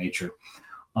of that nature,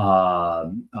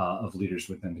 of leaders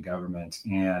within the government.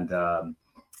 And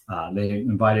They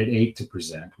invited 8 to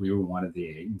present. We were one of the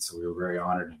 8, and so we were very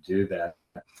honored to do that.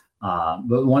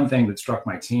 But one thing that struck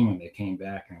my team when they came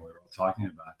back and we were all talking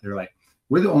about, they're like,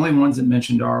 we're the only ones that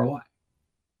mentioned ROI.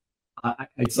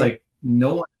 It's like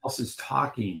no one else is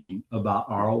talking about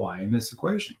ROI in this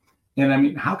equation. And I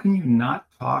mean, how can you not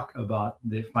talk about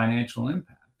the financial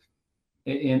impact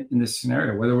in this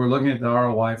scenario, whether we're looking at the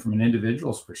ROI from an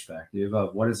individual's perspective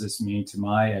of what does this mean to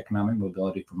my economic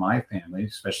mobility for my family,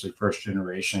 especially first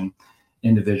generation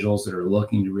individuals that are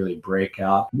looking to really break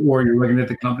out, or you're looking at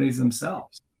the companies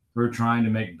themselves who are trying to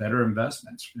make better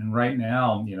investments. And right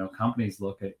now, companies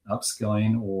look at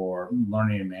upskilling or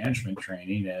learning and management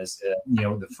training as,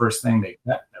 the first thing they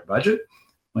cut in their budget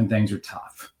when things are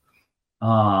tough.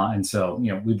 And so,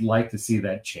 we'd like to see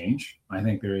that change. I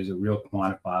think there is a real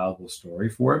quantifiable story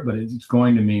for it, but it's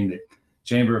going to mean that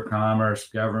Chamber of Commerce,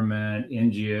 government,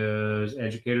 NGOs,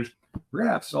 educators, we're going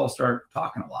to have to all start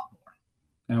talking a lot more.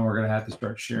 And we're going to have to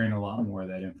start sharing a lot more of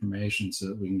that information so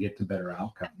that we can get to better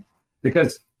outcomes.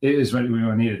 Because it is what we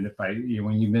needed.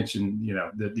 When you mentioned,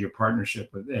 your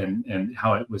partnership with and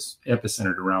how it was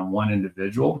epicentered around one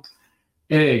individual,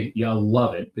 A, I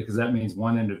love it because that means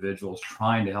one individual is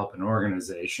trying to help an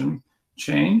organization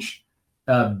change.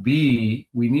 B,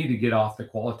 we need to get off the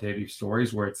qualitative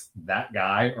stories where it's that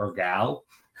guy or gal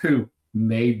who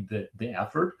made the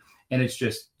effort. And it's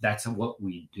just, that's what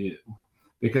we do.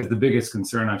 Because the biggest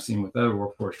concern I've seen with other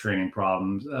workforce training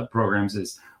programs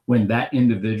is when that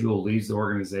individual leaves the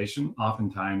organization,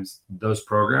 oftentimes those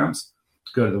programs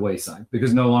go to the wayside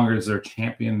because no longer is there a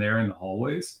champion there in the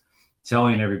hallways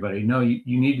telling everybody, no,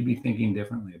 you need to be thinking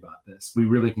differently about this. We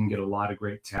really can get a lot of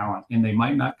great talent, and they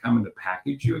might not come in the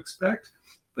package you expect,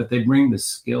 but they bring the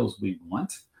skills we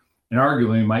want, and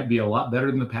arguably might be a lot better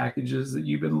than the packages that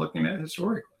you've been looking at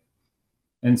historically.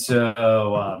 And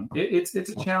so it's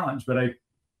a challenge, but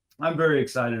I'm very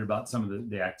excited about some of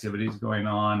the activities going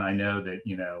on. I know that,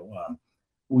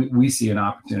 we see an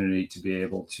opportunity to be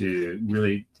able to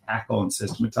really tackle and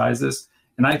systematize this.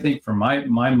 And I think for my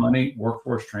money,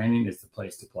 workforce training is the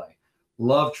place to play.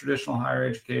 Love traditional higher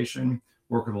education,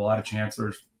 work with a lot of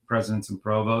chancellors, presidents, and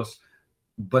provosts,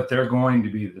 but they're going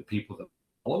to be the people that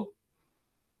follow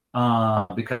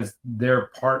because they're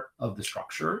part of the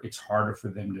structure. It's harder for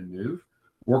them to move.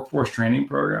 Workforce training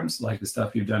programs like the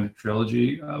stuff you've done at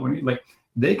Trilogy,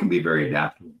 they can be very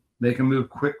adaptable. They can move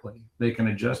quickly. They can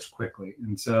adjust quickly.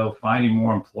 And so finding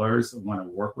more employers that want to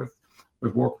work with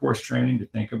workforce training to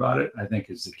think about it, I think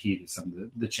is the key to some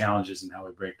of the challenges and how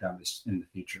we break down this in the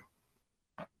future.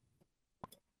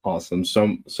 Awesome.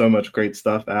 So much great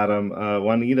stuff, Adam.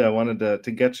 Juanita, I wanted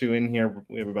to get you in here.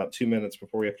 We have about 2 minutes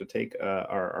before we have to take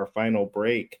our final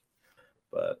break.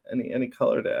 But any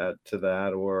color to add to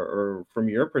that, or from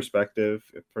your perspective,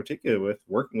 particularly with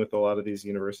working with a lot of these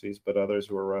universities, but others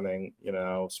who are running,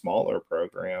 smaller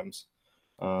programs,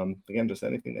 again, just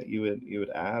anything that you would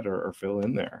add or fill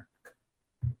in there.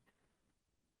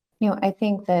 I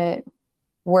think that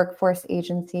workforce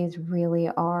agencies really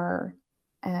are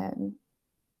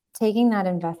taking that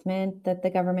investment that the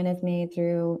government has made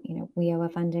through,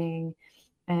 WIOA funding,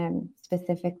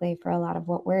 specifically for a lot of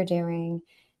what we're doing,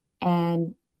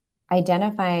 and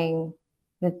identifying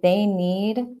that they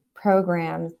need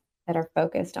programs that are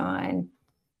focused on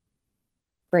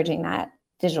bridging that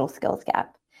digital skills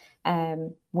gap,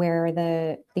 where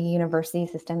the university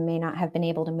system may not have been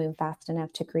able to move fast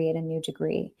enough to create a new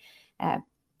degree,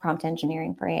 prompt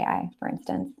engineering for AI, for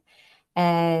instance.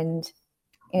 And,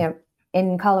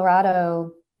 in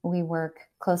Colorado, we work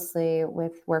closely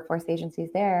with workforce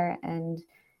agencies there, and,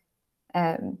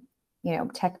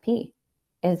 TechP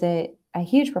is a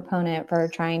huge proponent for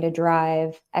trying to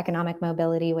drive economic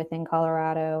mobility within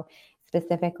Colorado,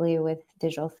 specifically with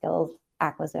digital skills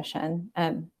acquisition.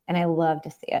 And I love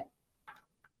to see it.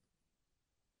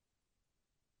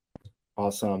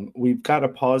 Awesome. We've got to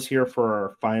pause here for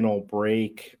our final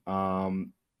break.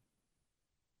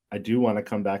 I do want to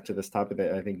come back to this topic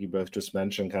that I think you both just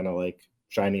mentioned, kind of like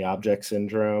shiny object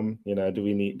syndrome. Do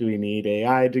we need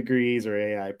AI degrees or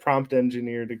AI prompt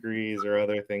engineer degrees or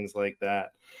other things like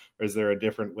that? Or is there a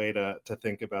different way to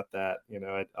think about that?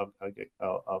 I'll get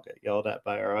yelled at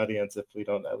by our audience if we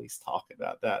don't at least talk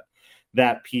about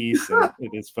that piece. And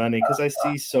it is funny because I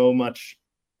see so much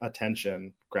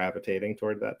attention gravitating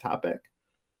toward that topic,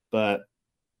 but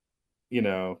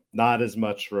not as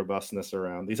much robustness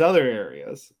around these other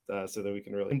areas so that we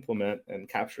can really implement and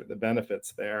capture the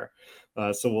benefits there.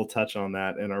 So we'll touch on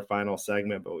that in our final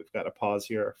segment, but we've got to pause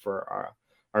here for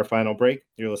our final break.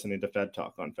 You're listening to Fed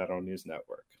Talk on Federal News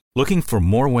Network. Looking for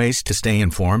more ways to stay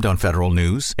informed on federal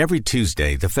news? Every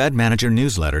Tuesday, the Fed Manager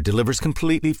newsletter delivers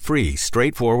completely free,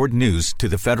 straightforward news to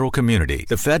the federal community.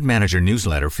 The Fed Manager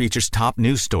newsletter features top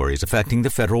news stories affecting the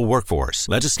federal workforce,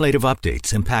 legislative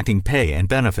updates impacting pay and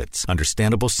benefits,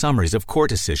 understandable summaries of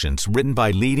court decisions written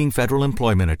by leading federal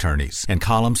employment attorneys, and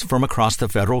columns from across the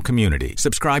federal community.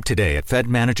 Subscribe today at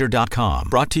fedmanager.com.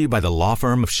 Brought to you by the law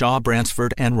firm of Shaw,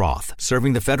 Bransford, and Roth,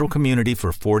 serving the federal community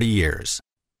for 40 years.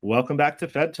 Welcome back to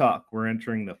Fed Talk. We're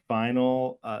entering the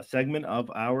final segment of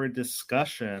our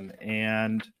discussion.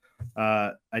 And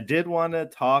I did want to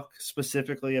talk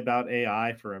specifically about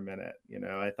AI for a minute. You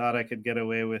know, I thought I could get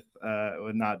away with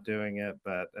not doing it,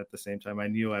 but at the same time, I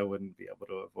knew I wouldn't be able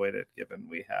to avoid it, given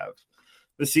we have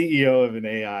the CEO of an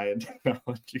AI and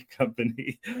technology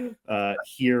company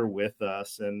here with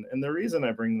us. And the reason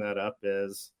I bring that up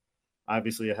is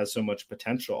obviously it has so much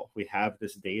potential. We have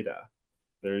this data.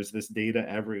 There's this data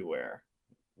everywhere.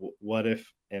 What,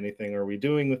 if anything, are we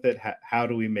doing with it? How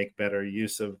do we make better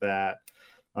use of that?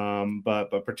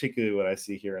 But particularly what I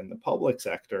see here in the public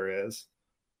sector is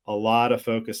a lot of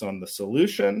focus on the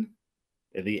solution,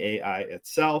 the AI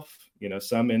itself, you know,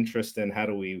 some interest in how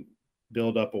do we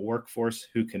build up a workforce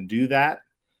who can do that?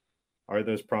 Are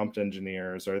those prompt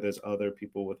engineers? Are those other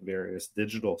people with various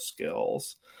digital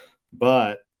skills?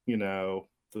 But, you know,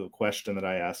 the question that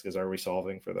I ask is, are we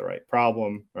solving for the right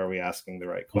problem? Are we asking the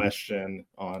right question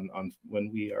on when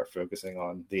we are focusing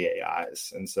on the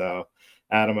AIs? And so,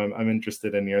 Adam, I'm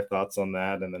interested in your thoughts on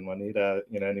that. And then Juanita,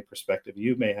 you know, any perspective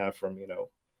you may have from, you know,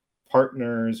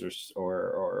 partners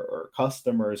or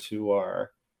customers who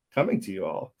are coming to you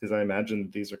all, because I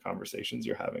imagine these are conversations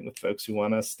you're having with folks who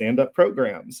want to stand up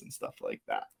programs and stuff like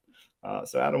that.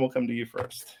 So Adam, we'll come to you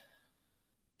first.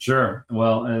 Sure.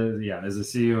 Well, as a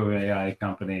CEO of an AI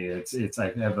company,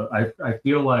 I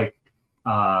feel like,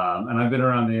 and I've been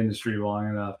around the industry long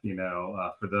enough, you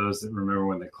know, for those that remember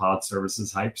when the cloud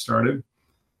services hype started,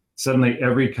 suddenly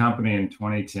every company in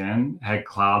 2010 had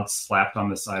cloud slapped on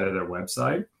the side of their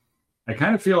website. I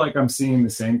kind of feel like I'm seeing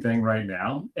the same thing right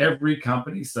now. Every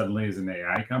company suddenly is an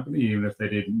AI company, even if they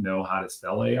didn't know how to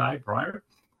spell AI prior.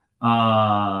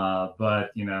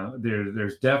 But you know,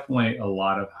 there's definitely a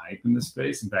lot of hype in this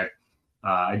space. In fact,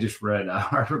 I just read a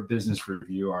Harvard Business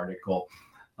Review article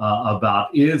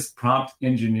about, is prompt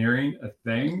engineering a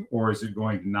thing, or is it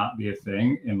going to not be a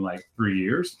thing in like 3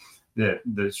 years?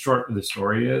 The short of the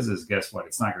story is guess what?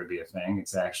 It's not going to be a thing.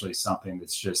 It's actually something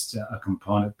that's just a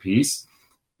component piece.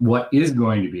 What is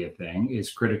going to be a thing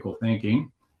is critical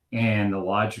thinking and the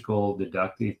logical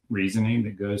deductive reasoning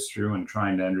that goes through and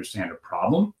trying to understand a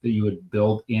problem that you would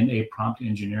build in a prompt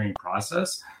engineering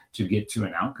process to get to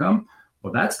an outcome.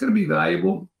 Well, that's going to be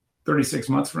valuable 36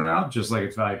 months from now, just like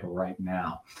it's valuable right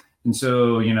now. And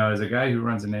so, you know, as a guy who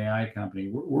runs an AI company,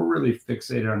 we're really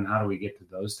fixated on how do we get to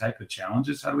those type of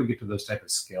challenges? How do we get to those type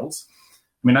of skills?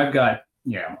 I mean, I've got,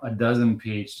 a dozen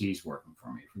PhDs working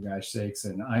for me, for gosh sakes,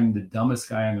 and I'm the dumbest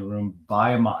guy in the room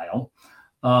by a mile.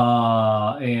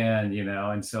 But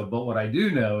what I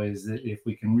do know is that if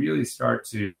we can really start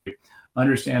to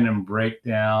understand and break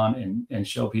down and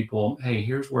show people, hey,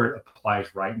 here's where it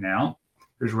applies right now.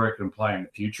 Here's where it can apply in the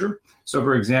future. So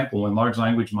for example, when large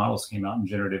language models came out in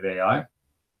generative AI,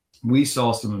 we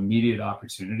saw some immediate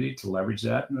opportunity to leverage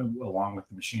that along with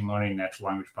the machine learning, natural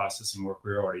language processing work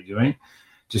we were already doing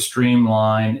to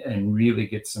streamline and really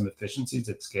get some efficiencies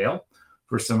at scale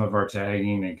for some of our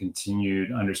tagging and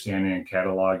continued understanding and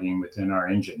cataloging within our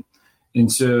engine.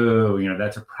 And so,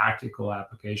 that's a practical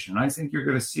application. I think you're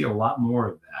going to see a lot more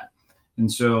of that. And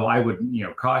so I would,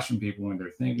 caution people when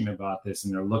they're thinking about this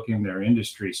and they're looking in their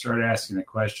industry, start asking the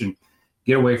question,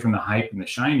 get away from the hype and the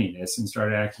shininess and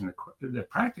start asking the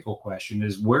practical question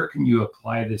is, where can you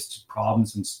apply this to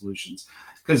problems and solutions?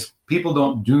 Because people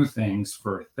don't do things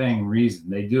for a reason.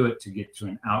 They do it to get to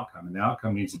an outcome, and the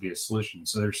outcome needs to be a solution.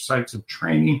 So there's types of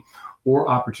training or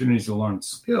opportunities to learn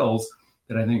skills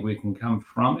that I think we can come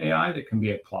from AI that can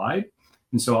be applied.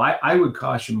 And so I would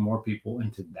caution more people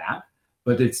into that,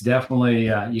 but it's definitely,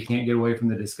 you can't get away from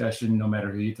the discussion no matter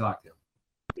who you talk to.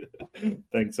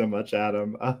 Thanks so much,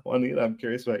 Adam. Juanita, I'm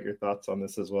curious about your thoughts on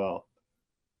this as well.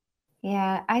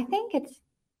 Yeah, I think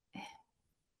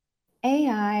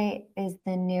AI is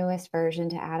the newest version,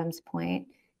 to Adam's point,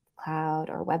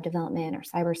 cloud or web development or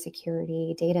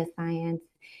cybersecurity, data science.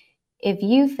 If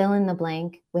you fill in the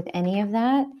blank with any of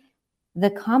that, the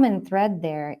common thread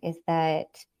there is that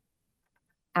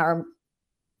our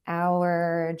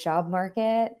job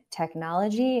market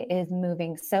technology is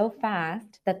moving so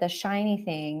fast that the shiny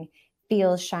thing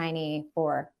feels shiny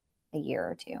for a year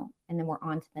or two, and then we're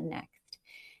on to the next.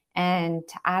 And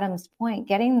to Adam's point,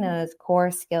 getting those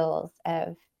core skills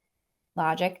of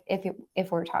logic,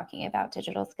 if we're talking about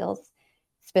digital skills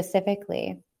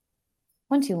specifically,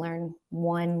 once you learn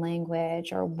one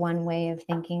language or one way of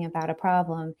thinking about a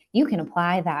problem, you can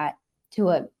apply that to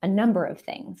a number of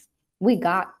things. We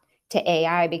got to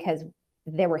AI because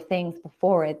there were things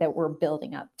before it that were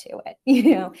building up to it,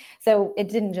 so it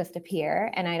didn't just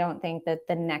appear. And I don't think that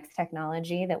the next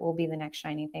technology that will be the next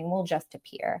shiny thing will just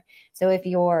appear. So if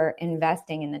you're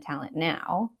investing in the talent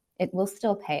now, it will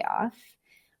still pay off.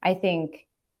 I think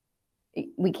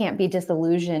we can't be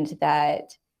disillusioned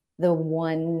that the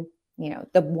one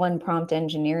prompt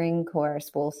engineering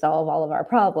course will solve all of our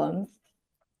problems.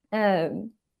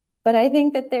 But I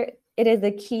think that it is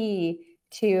a key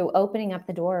to opening up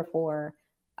the door for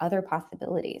other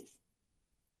possibilities.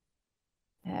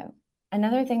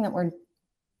 Another thing that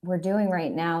we're doing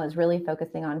right now is really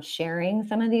focusing on sharing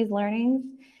some of these learnings.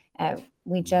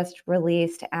 We just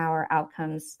released our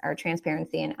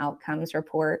transparency and outcomes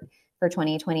report for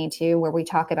 2022, where we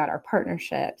talk about our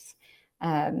partnerships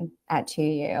at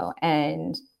 2U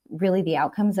and really the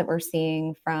outcomes that we're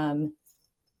seeing from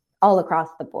all across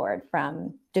the board,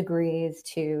 from degrees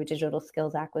to digital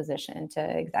skills acquisition to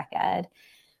exec ed,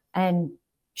 and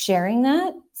sharing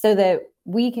that so that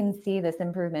we can see this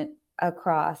improvement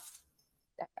across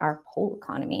our whole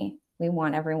economy. We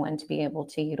want everyone to be able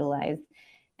to utilize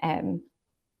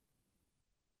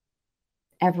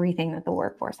everything that the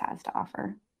workforce has to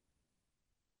offer.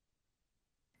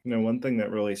 One thing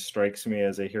that really strikes me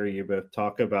as I hear you both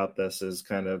talk about this is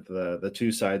kind of the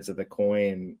two sides of the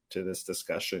coin to this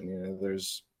discussion.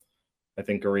 There's, I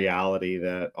think, a reality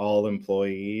that all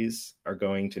employees are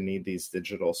going to need these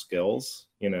digital skills,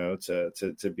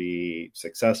 to be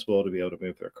successful, to be able to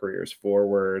move their careers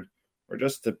forward, or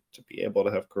just to be able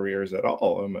to have careers at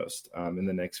all almost in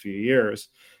the next few years.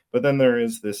 But then there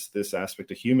is this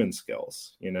aspect of human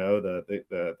skills,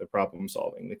 the problem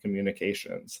solving, the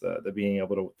communications, the being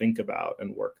able to think about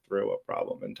and work through a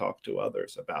problem and talk to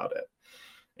others about it.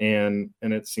 And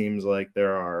it seems like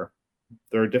there are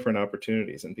different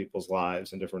opportunities in people's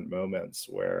lives and different moments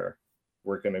where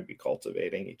we're going to be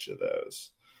cultivating each of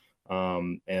those.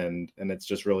 And it's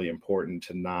just really important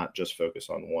to not just focus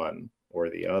on one or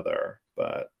the other,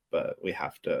 but we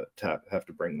have to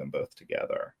bring them both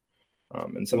together.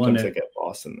 And sometimes they get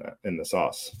lost in the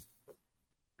sauce.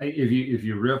 If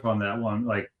you riff on that one,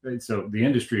 so the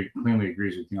industry cleanly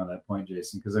agrees with you on that point,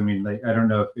 Jason, because I don't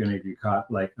know if any of you caught,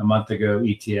 a month ago,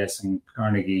 ETS and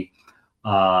Carnegie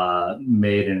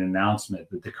made an announcement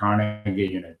that the Carnegie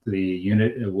unit, the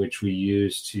unit which we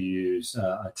use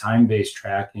a time-based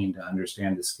tracking to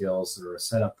understand the skills that are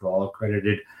set up for all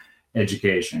accredited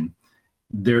education,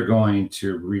 they're going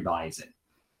to revise it.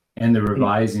 And the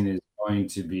revising is going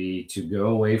to be to go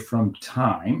away from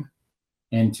time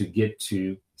and to get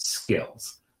to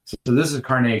skills. So this is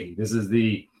Carnegie. This is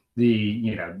the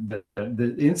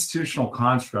institutional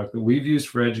construct that we've used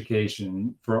for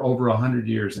education for over 100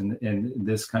 years in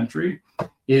this country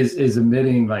is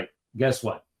admitting, guess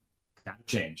what? It's got to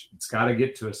change. It's got to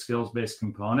get to a skills-based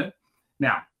component.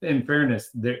 Now, in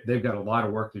fairness, they've got a lot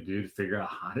of work to do to figure out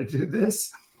how to do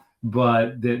this.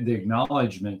 But the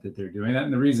acknowledgement that they're doing that,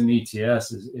 and the reason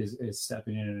ETS is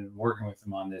stepping in and working with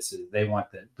them on this, is they want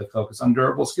the focus on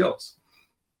durable skills.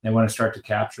 They want to start to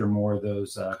capture more of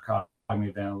those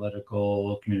cognitive,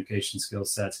 analytical, communication skill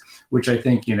sets, which I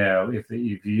think, if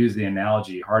you use the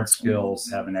analogy, hard skills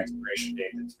have an expiration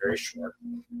date that's very short.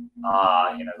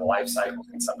 The life cycle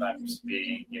can sometimes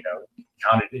be,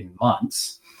 counted in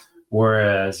months,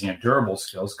 whereas, durable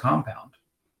skills compound.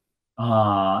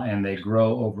 And they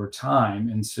grow over time.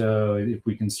 And so if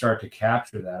we can start to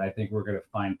capture that, I think we're going to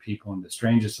find people in the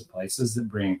strangest of places that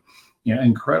bring,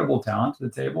 incredible talent to the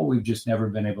table. We've just never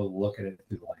been able to look at it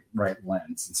through the right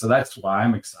lens. And so that's why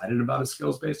I'm excited about a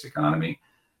skills-based economy.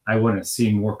 I want to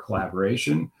see more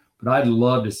collaboration, but I'd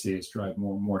love to see us drive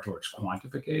more towards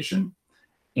quantification.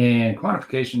 And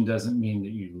quantification doesn't mean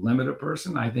that you limit a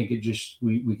person. I think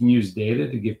we can use data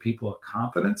to give people a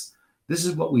confidence. This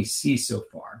is what we see so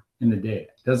far in the data.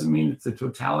 It doesn't mean it's the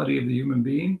totality of the human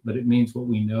being, but it means what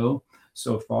we know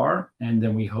so far, and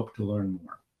then we hope to learn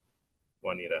more.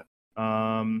 Juanita,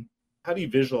 how do you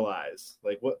visualize?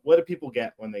 What do people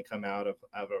get when they come out of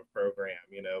a program?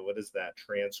 What is that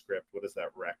transcript? What does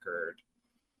that record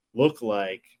look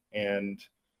like? And,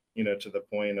 to the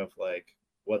point of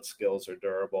what skills are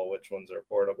durable, which ones are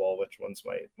portable, which ones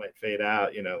might fade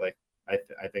out,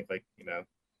 I think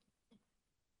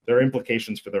there are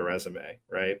implications for their resume,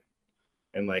 right?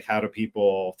 And how do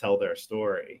people tell their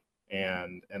story?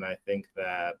 And I think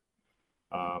that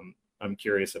I'm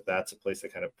curious if that's a place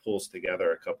that kind of pulls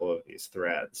together a couple of these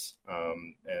threads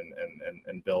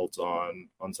and builds on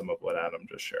some of what Adam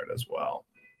just shared as well.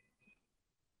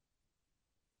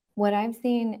 What I've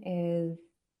seen is,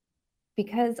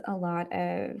 because a lot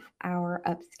of our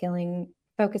upskilling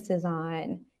focuses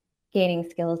on gaining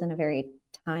skills in a very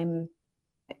time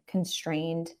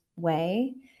constrained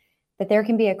way, that there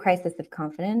can be a crisis of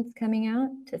confidence coming out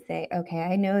to say, okay,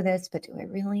 I know this, but do I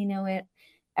really know it?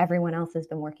 Everyone else has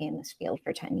been working in this field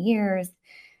for 10 years.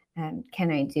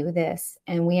 Can I do this?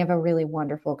 And we have a really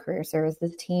wonderful career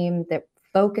services team that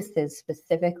focuses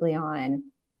specifically on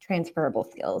transferable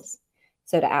skills.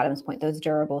 So to Adam's point, those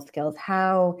durable skills,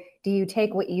 how do you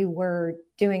take what you were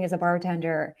doing as a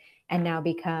bartender and now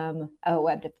become a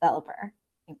web developer?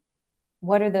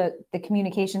 What are the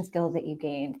communication skills that you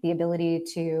gained, the ability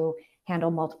to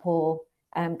handle multiple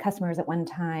customers at one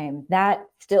time? That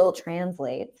still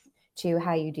translates to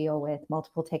how you deal with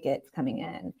multiple tickets coming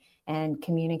in and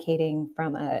communicating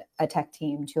from a tech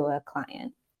team to a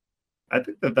client. I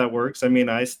think that works. I mean,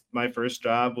 my first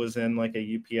job was in like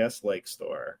a UPS Lake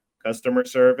store, customer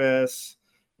service,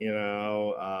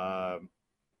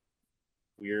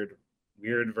 weird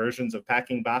versions of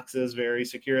packing boxes very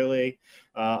securely,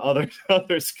 other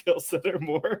skills that are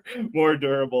more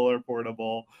durable or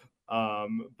portable.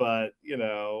 But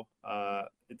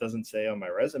it doesn't say on my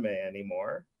resume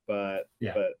anymore. But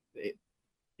it,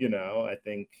 I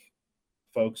think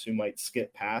folks who might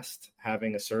skip past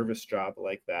having a service job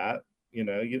like that, you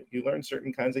learn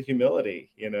certain kinds of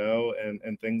humility,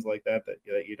 and things like that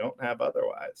you don't have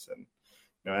otherwise. And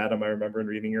Adam, I remember in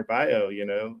reading your bio,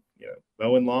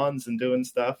 mowing lawns and doing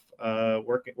stuff,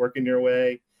 working your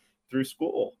way through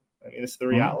school. I mean, it's the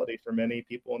reality for many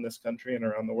people in this country and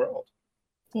around the world.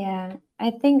 Yeah,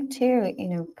 I think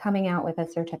too, coming out with a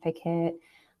certificate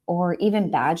or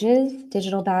even badges,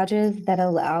 digital badges that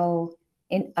allow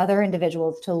other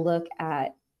individuals to look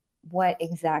at what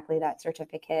exactly that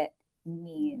certificate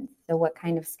means. So what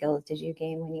kind of skills did you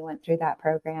gain when you went through that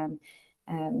program?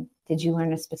 Did you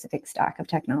learn a specific stack of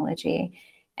technology?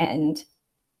 And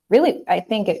really, I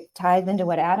think it ties into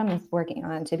what Adam is working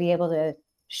on, to be able to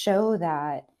show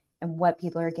that and what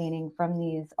people are gaining from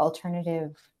these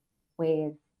alternative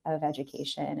ways of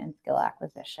education and skill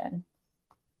acquisition.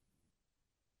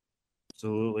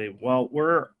 Absolutely. Well,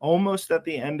 we're almost at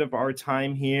the end of our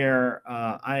time here.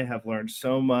 I have learned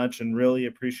so much and really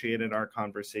appreciated our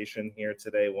conversation here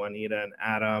today, Juanita and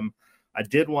Adam. I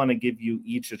did want to give you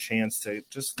each a chance to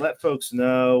just let folks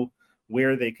know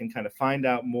where they can kind of find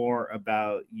out more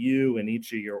about you and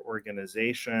each of your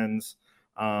organizations.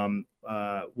 We'll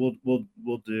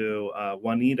do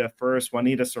Juanita first.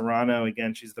 Juanita Serrano,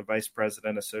 again, she's the Vice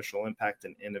President of Social Impact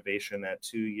and Innovation at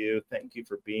 2U. Thank you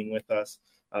for being with us.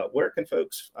 Where can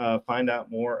folks find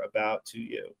out more about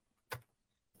 2U?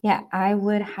 Yeah, I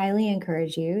would highly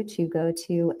encourage you to go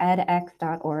to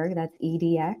edx.org, that's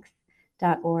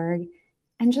edx.org,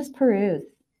 and just peruse.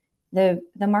 The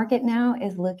market now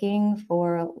is looking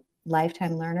for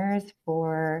lifetime learners,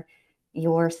 for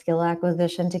your skill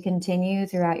acquisition to continue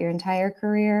throughout your entire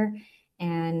career.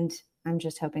 And I'm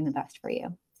just hoping the best for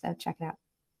you. So check it out.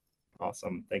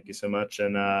 Awesome. Thank you so much.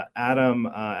 And Adam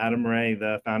Ray,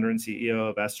 the founder and CEO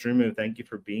of Astrumu, thank you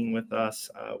for being with us.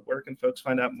 Where can folks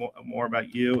find out more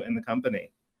about you and the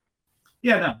company?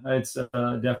 Yeah, no, it's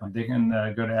definitely. They can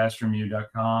go to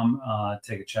astrumu.com,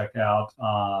 take a check out.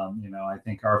 I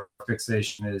think our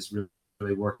fixation is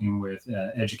really working with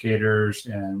educators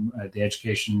and the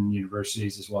education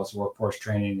universities, as well as workforce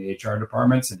training, the HR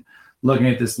departments, and looking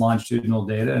at this longitudinal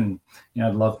data. And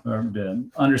I'd love for them to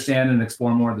understand and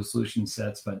explore more of the solution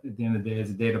sets. But at the end of the day,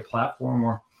 as a data platform,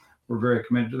 we're very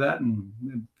committed to that. And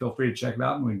feel free to check it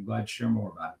out, and we'd be glad to share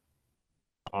more about it.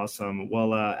 Awesome.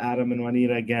 Well, Adam and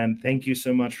Juanita, again, thank you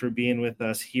so much for being with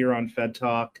us here on Fed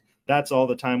Talk. That's all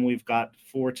the time we've got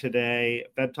for today.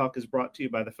 Fed Talk is brought to you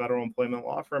by the Federal Employment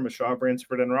Law Firm of Shaw,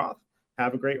 Bransford & Roth.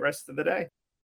 Have a great rest of the day.